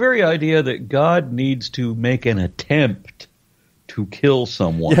 Just the very idea that God needs to make an attempt to kill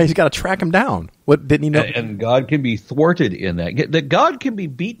someone. yeah, he's got to track him down. What didn't he know? And God can be thwarted in that. That God can be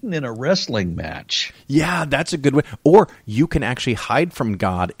beaten in a wrestling match. Yeah, that's a good way. Or you can actually hide from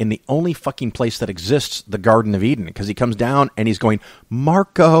God in the only fucking place that exists, the Garden of Eden, because he comes down and he's going,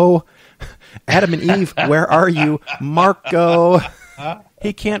 Marco, Adam and Eve, where are you? Marco.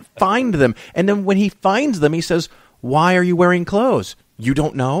 He can't find them. And then when he finds them, he says, why are you wearing clothes? You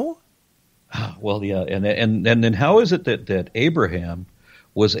don't know? Well, yeah, and then how is it that Abraham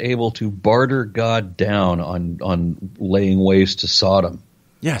was able to barter God down on laying waste to Sodom?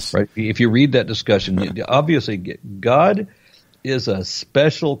 Yes. Right. If you read that discussion, obviously God is a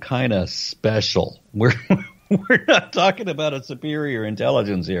special kind of special. We're not talking about a superior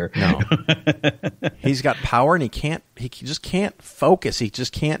intelligence here. No. He's got power and he just can't focus. He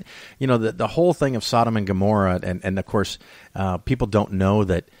just can't, the whole thing of Sodom and Gomorrah. And of course, people don't know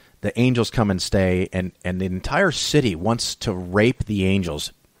that the angels come and stay, and the entire city wants to rape the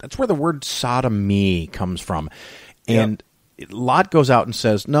angels. That's where the word sodomy comes from. And Lot goes out and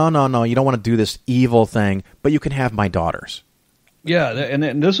says, no, you don't want to do this evil thing, but you can have my daughters. Yeah,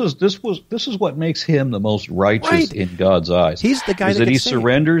 and this is what makes him the most righteous in God's eyes. He's the guy that he saved.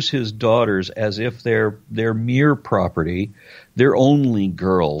 surrenders his daughters as if they're mere property. They're only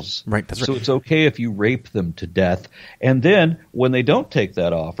girls. Right, that's right. So it's okay if you rape them to death. And then when they don't take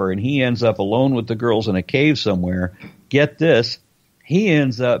that offer and he ends up alone with the girls in a cave somewhere, get this, he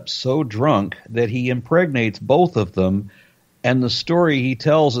ends up so drunk that he impregnates both of them. And the story he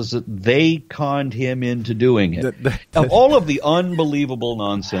tells is that they conned him into doing it. Of all of the unbelievable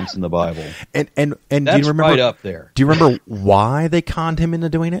nonsense in the Bible, and that's do you remember, right up there. Do you remember why they conned him into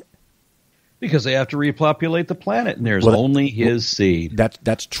doing it? Because they have to repopulate the planet, and there's only his seed.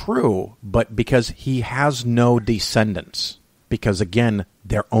 That's true, but because he has no descendants. Because, again,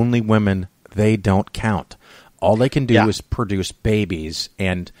 they're only women. They don't count. All they can do is produce babies.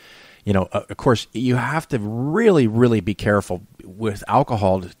 And, of course, you have to really, really be careful with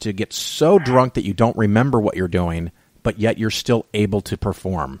alcohol to get so drunk that you don't remember what you're doing, but yet you're still able to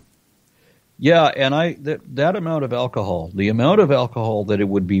perform. Yeah, and that amount of alcohol, the amount of alcohol that it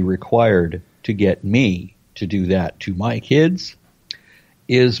would be required to get me to do that to my kids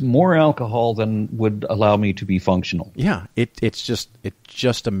is more alcohol than would allow me to be functional. Yeah, it's just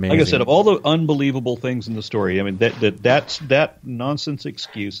amazing. Like I said, of all the unbelievable things in the story, I mean that's that nonsense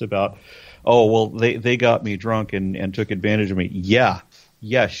excuse about, oh well, they got me drunk and took advantage of me.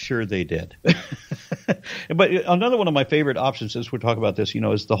 Yeah, sure they did. But another one of my favorite options, as we're talking about this,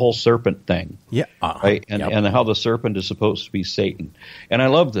 is the whole serpent thing. Yeah. Right? And how the serpent is supposed to be Satan. And I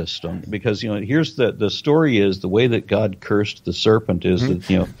love this because, here's the story is the way that God cursed the serpent is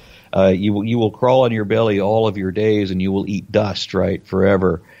that, you will crawl on your belly all of your days and you will eat dust, right,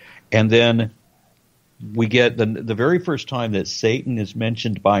 forever. And then we get the very first time that Satan is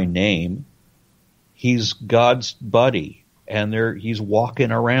mentioned by name, he's God's buddy. And he's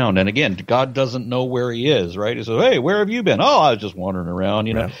walking around. And again, God doesn't know where he is, right? He says, hey, where have you been? Oh, I was just wandering around,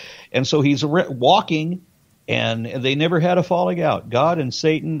 Right. And so he's walking, and they never had a falling out. God and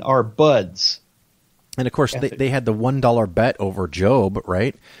Satan are buds. And, of course, they had the $1 bet over Job,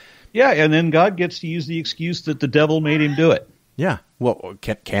 right? Yeah, and then God gets to use the excuse that the devil made him do it. Yeah. Well,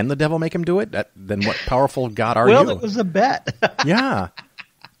 can the devil make him do it? Then what powerful God are you? Well, it was a bet. Yeah.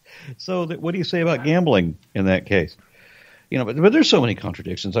 So what do you say about gambling in that case? But there's so many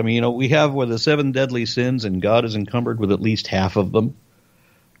contradictions. I mean, we have the 7 deadly sins, and God is encumbered with at least half of them.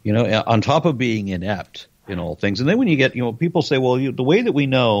 On top of being inept in all things. And then when you get, people say, well, the way that we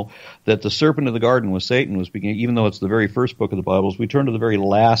know that the serpent of the garden was Satan was even though it's the very first book of the Bible, we turn to the very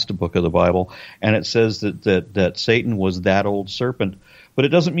last book of the Bible, and it says that Satan was that old serpent. But it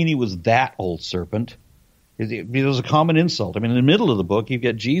doesn't mean he was that old serpent. It was a common insult. I mean, in the middle of the book, you've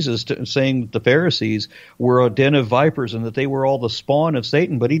got Jesus saying that the Pharisees were a den of vipers and that they were all the spawn of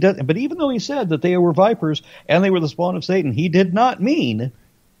Satan. But even though he said that they were vipers and they were the spawn of Satan, he did not mean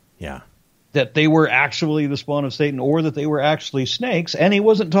that they were actually the spawn of Satan or that they were actually snakes. And he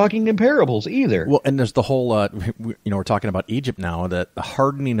wasn't talking in parables either. Well, and there's the whole, we're talking about Egypt now, the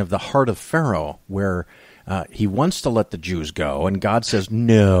hardening of the heart of Pharaoh, where he wants to let the Jews go, and God says,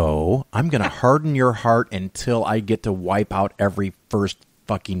 no, I'm going to harden your heart until I get to wipe out every first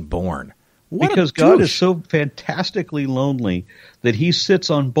fucking born. Because God is so fantastically lonely that he sits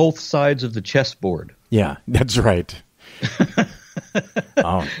on both sides of the chessboard. Yeah, that's right.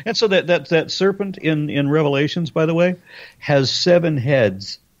 And so that serpent in Revelations, by the way, has 7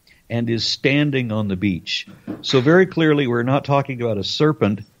 heads and is standing on the beach. So very clearly we're not talking about a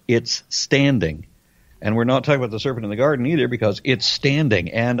serpent, it's standing. And we're not talking about the serpent in the garden either, because it's standing.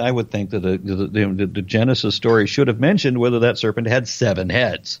 And I would think that the Genesis story should have mentioned whether that serpent had 7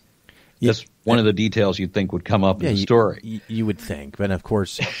 heads. That's one of the details you'd think would come up in the story. You would think. But, of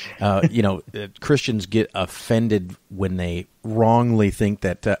course, Christians get offended when they wrongly think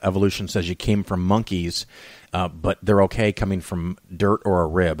that evolution says you came from monkeys, but they're okay coming from dirt or a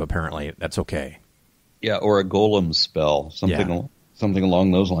rib, apparently. That's okay. Yeah, or a golem spell, something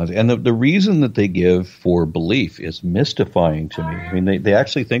along those lines. And the reason that they give for belief is mystifying to me. I mean, they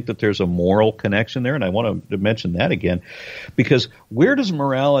actually think that there's a moral connection there, and I want to mention that again, because where does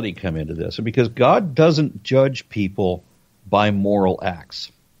morality come into this? Because God doesn't judge people by moral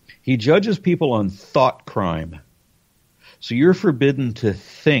acts. He judges people on thought crime. So you're forbidden to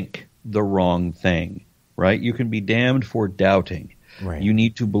think the wrong thing, right? You can be damned for doubting. Right. You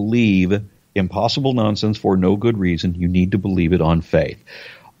need to believe impossible nonsense for no good reason. You need to believe it on faith.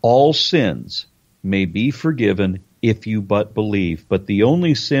 All sins may be forgiven if you but believe, but the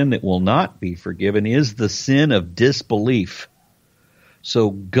only sin that will not be forgiven is the sin of disbelief. So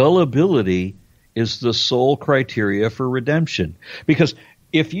gullibility is the sole criteria for redemption. Because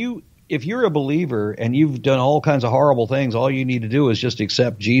if you're a believer and you've done all kinds of horrible things, all you need to do is just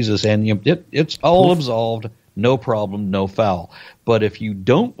accept Jesus and it's all absolved. No problem, no foul. But if you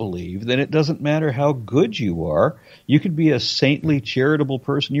don't believe, then it doesn't matter how good you are. You could be a saintly, charitable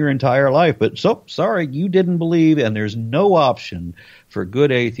person your entire life, but sorry, you didn't believe, and there's no option for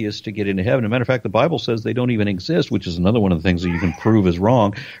good atheists to get into heaven. As a matter of fact, the Bible says they don't even exist, which is another one of the things that you can prove is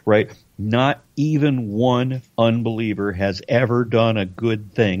wrong, right? Not even one unbeliever has ever done a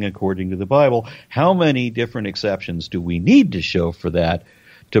good thing according to the Bible. How many different exceptions do we need to show for that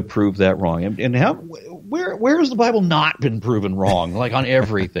to prove that wrong? And where has the Bible not been proven wrong? Like on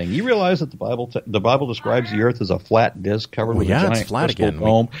everything. You realize that the Bible describes the earth as a flat disk covered with a giant crystal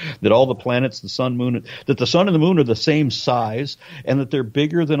dome, that all the planets, the sun, moon, that the sun and the moon are the same size, and that they're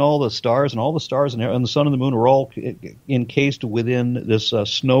bigger than all the stars, and all the stars and the sun and the moon are all encased within this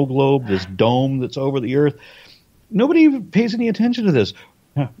snow globe, this dome that's over the earth. Nobody even pays any attention to this.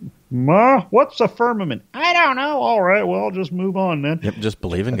 Ma, what's a firmament? I don't know. All right, well, I'll just move on then. Yep, just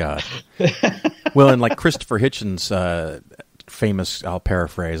believe in God. Well, and like Christopher Hitchens' famous, I'll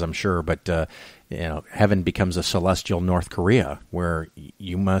paraphrase, I'm sure, but heaven becomes a celestial North Korea, where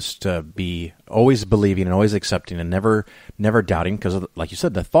you must be always believing and always accepting and never doubting, because, like you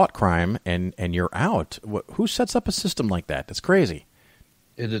said, the thought crime, and you're out. Who sets up a system like that? That's crazy.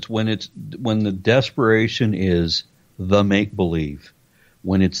 It's when the desperation is the make-believe,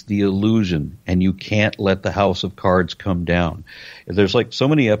 when it's the illusion and you can't let the house of cards come down. There's like so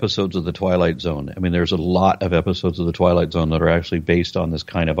many episodes of The Twilight Zone. I mean, there's a lot of episodes of The Twilight Zone that are actually based on this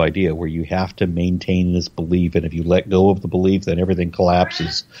kind of idea, where you have to maintain this belief, and if you let go of the belief, then everything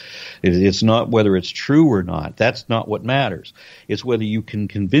collapses. It's not whether it's true or not. That's not what matters. It's whether you can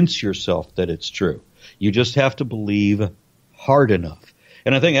convince yourself that it's true. You just have to believe hard enough.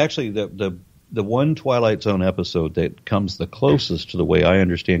 And I think actually the one Twilight Zone episode that comes the closest to the way I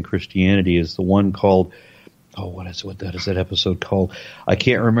understand Christianity is the one called, what is that episode called? I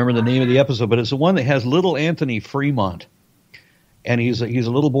can't remember the name of the episode, but it's the one that has little Anthony Fremont. And he's a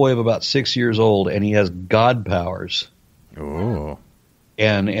little boy of about 6 years old, and he has God powers. Oh.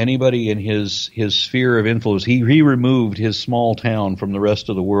 And anybody in his sphere of influence, he removed his small town from the rest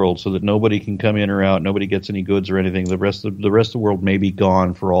of the world so that nobody can come in or out, nobody gets any goods or anything. The rest of the world may be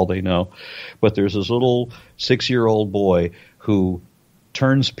gone for all they know. But there's this little 6-year-old boy who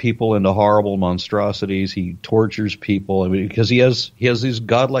turns people into horrible monstrosities. He tortures people, because he has these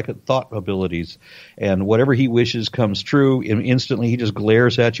godlike thought abilities, and whatever he wishes comes true. And instantly, he just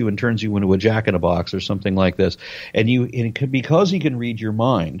glares at you and turns you into a jack-in-a-box or something like this. Because he can read your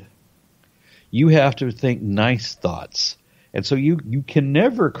mind, you have to think nice thoughts. And so you can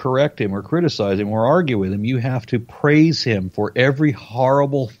never correct him or criticize him or argue with him. You have to praise him for every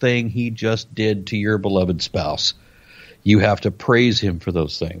horrible thing he just did to your beloved spouse. You have to praise him for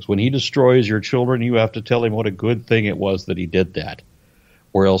those things. When he destroys your children, you have to tell him what a good thing it was that he did that,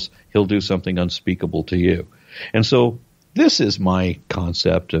 or else he'll do something unspeakable to you. And so this is my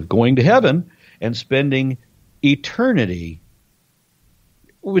concept of going to heaven and spending eternity,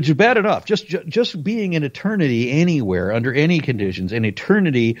 which is bad enough. Just being in eternity anywhere, under any conditions, in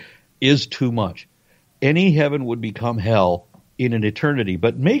eternity is too much. Any heaven would become hell in an eternity,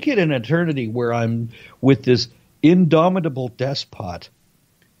 but make it an eternity where I'm with this indomitable despot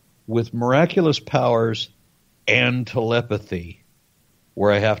with miraculous powers and telepathy,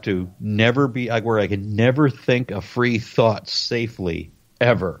 where I have to never be, where I can never think a free thought safely,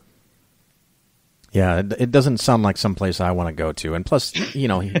 ever. Yeah, it doesn't sound like someplace I want to go to. And plus,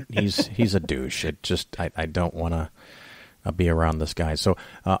 he's a douche. It just, I don't want to be around this guy. So,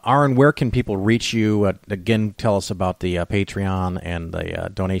 Aron, where can people reach you? Again, tell us about the Patreon and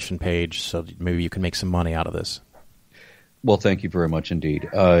the donation page so maybe you can make some money out of this. Well, thank you very much indeed.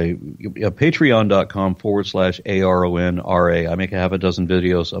 Patreon.com/ARONRA. I make half a dozen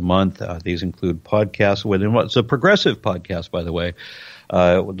videos a month. These include podcasts. It's a progressive podcast, by the way.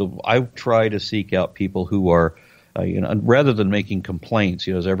 I try to seek out people who are, rather than making complaints,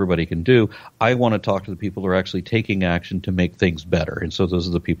 as everybody can do, I want to talk to the people who are actually taking action to make things better. And so those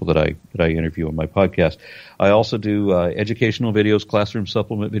are the people that I interview on my podcast. I also do educational videos, classroom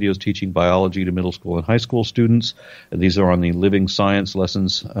supplement videos, teaching biology to middle school and high school students. And these are on the Living Science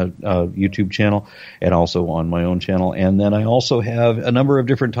Lessons YouTube channel and also on my own channel. And then I also have a number of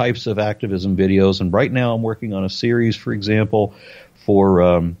different types of activism videos. And right now I'm working on a series, for example,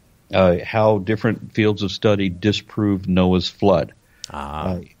 for how different fields of study disproved Noah's flood.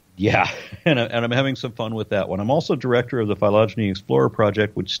 Yeah, and I'm having some fun with that one. I'm also director of the Phylogeny Explorer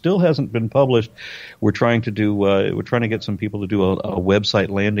project, which still hasn't been published. We're trying to get some people to do a website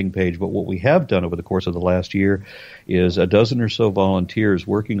landing page. But what we have done over the course of the last year is a dozen or so volunteers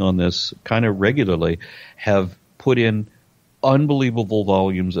working on this kind of regularly have put in unbelievable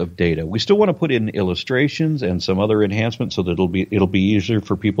volumes of data. We still want to put in illustrations and some other enhancements so that it'll be easier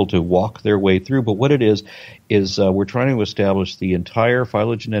for people to walk their way through. But what it is we're trying to establish the entire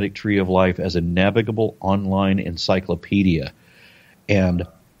phylogenetic tree of life as a navigable online encyclopedia. And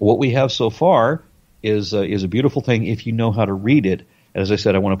what we have so far is a beautiful thing if you know how to read it. As I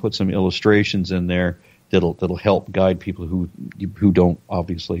said, I want to put some illustrations in there that'll help guide people who don't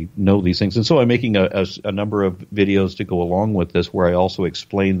obviously know these things. And so I'm making a number of videos to go along with this where I also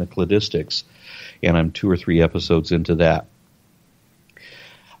explain the cladistics, and I'm 2 or 3 episodes into that.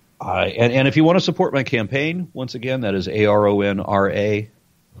 And if you want to support my campaign, once again, that is aronra.org.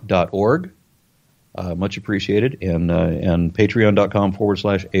 Much appreciated. And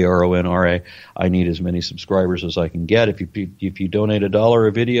patreon.com/ARONRA. I need as many subscribers as I can get. If you donate $1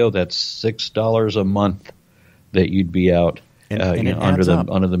 a video, that's $6 a month that you'd be out under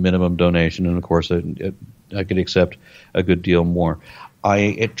the minimum donation. And of course, I could accept a good deal more.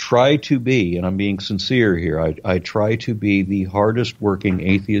 I try to be, and I'm being sincere here, I try to be the hardest working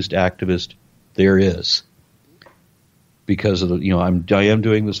atheist activist there is. Because of I am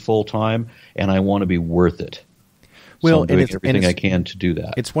doing this full time, and I want to be worth it. Well, so I'm doing everything I can to do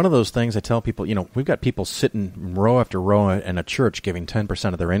that. It's one of those things I tell people. We've got people sitting row after row in a church giving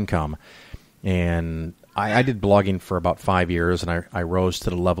 10% of their income, and I did blogging for about 5 years, and I rose to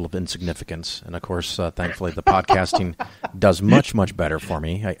the level of insignificance. And of course, thankfully, the podcasting does much better for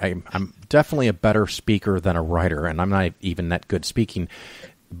me. I'm definitely a better speaker than a writer, and I'm not even that good speaking,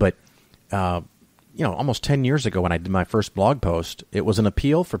 but. Almost 10 years ago when I did my first blog post, it was an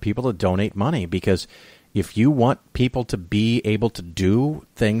appeal for people to donate money, because if you want people to be able to do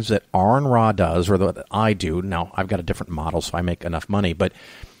things that Aron Ra does or that I do, now I've got a different model so I make enough money, but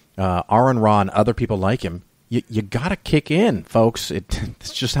Aron Ra and other people like him, you got to kick in, folks.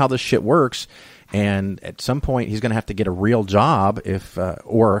 It's just how this shit works. And at some point, he's going to have to get a real job,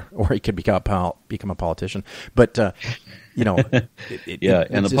 or he could become a politician. But the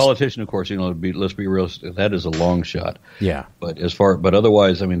politician, of course, let's be real, that is a long shot. Yeah. But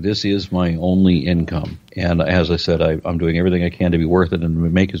otherwise, this is my only income, and as I said, I'm doing everything I can to be worth it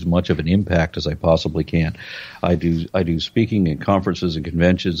and make as much of an impact as I possibly can. I do speaking at conferences and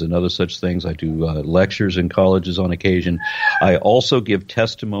conventions and other such things. I do lectures in colleges on occasion. I also give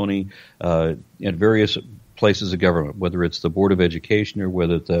testimony at various places of government, whether it's the Board of Education or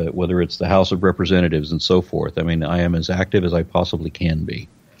whether it's the House of Representatives and so forth. I am as active as I possibly can be.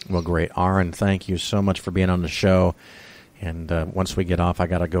 Well, great. Aron, thank you so much for being on the show. And once we get off, I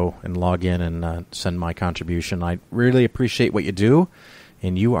got to go and log in and send my contribution. I really appreciate what you do,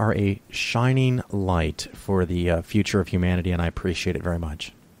 and you are a shining light for the future of humanity, and I appreciate it very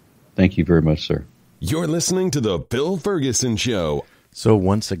much. Thank you very much, sir. You're listening to The Bill Ferguson Show. So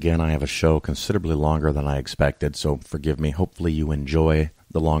once again, I have a show considerably longer than I expected, so forgive me. Hopefully you enjoy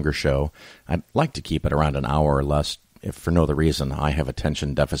the longer show. I'd like to keep it around an hour or less, if for no other reason. I have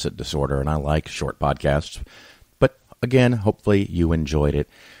attention deficit disorder, and I like short podcasts. But again, hopefully you enjoyed it.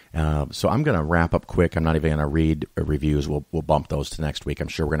 So I'm going to wrap up quick. I'm not even going to read reviews. We'll bump those to next week. I'm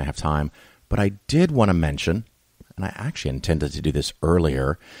sure we're going to have time. But I did want to mention, and I actually intended to do this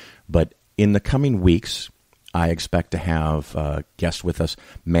earlier, but in the coming weeks, I expect to have a guest with us,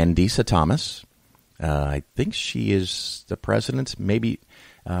 Mandisa Thomas. I think she is the president. Maybe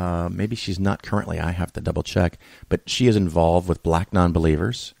she's not currently. I have to double check. But she is involved with Black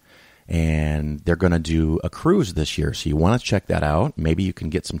Nonbelievers, and they're going to do a cruise this year. So you want to check that out. Maybe you can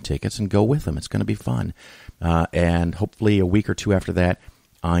get some tickets and go with them. It's going to be fun. And hopefully a week or two after that,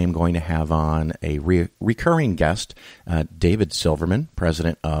 I am going to have on a recurring guest, David Silverman,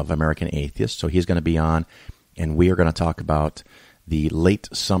 president of American Atheists. So he's going to be on, and we are going to talk about the late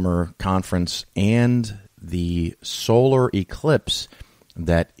summer conference and the solar eclipse,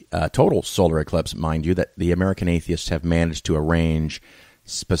 that total solar eclipse, mind you, that the American Atheists have managed to arrange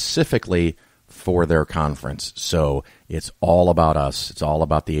specifically for their conference. So it's all about us. It's all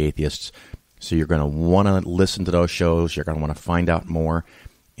about the atheists. So you're going to want to listen to those shows. You're going to want to find out more.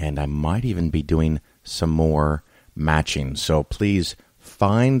 And I might even be doing some more matching. So please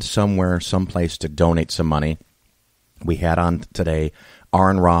find someplace to donate some money. We had on today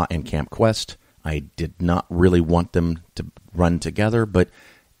Aron Ra and Camp Quest. I did not really want them to run together, but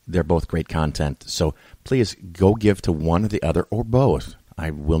they're both great content. So please go give to one or the other or both. I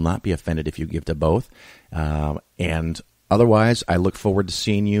will not be offended if you give to both. And otherwise, I look forward to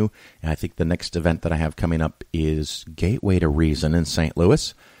seeing you. And I think the next event that I have coming up is Gateway to Reason in St.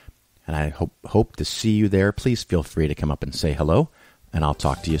 Louis. And I hope to see you there. Please feel free to come up and say hello. And I'll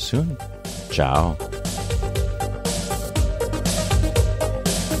talk to you soon. Ciao.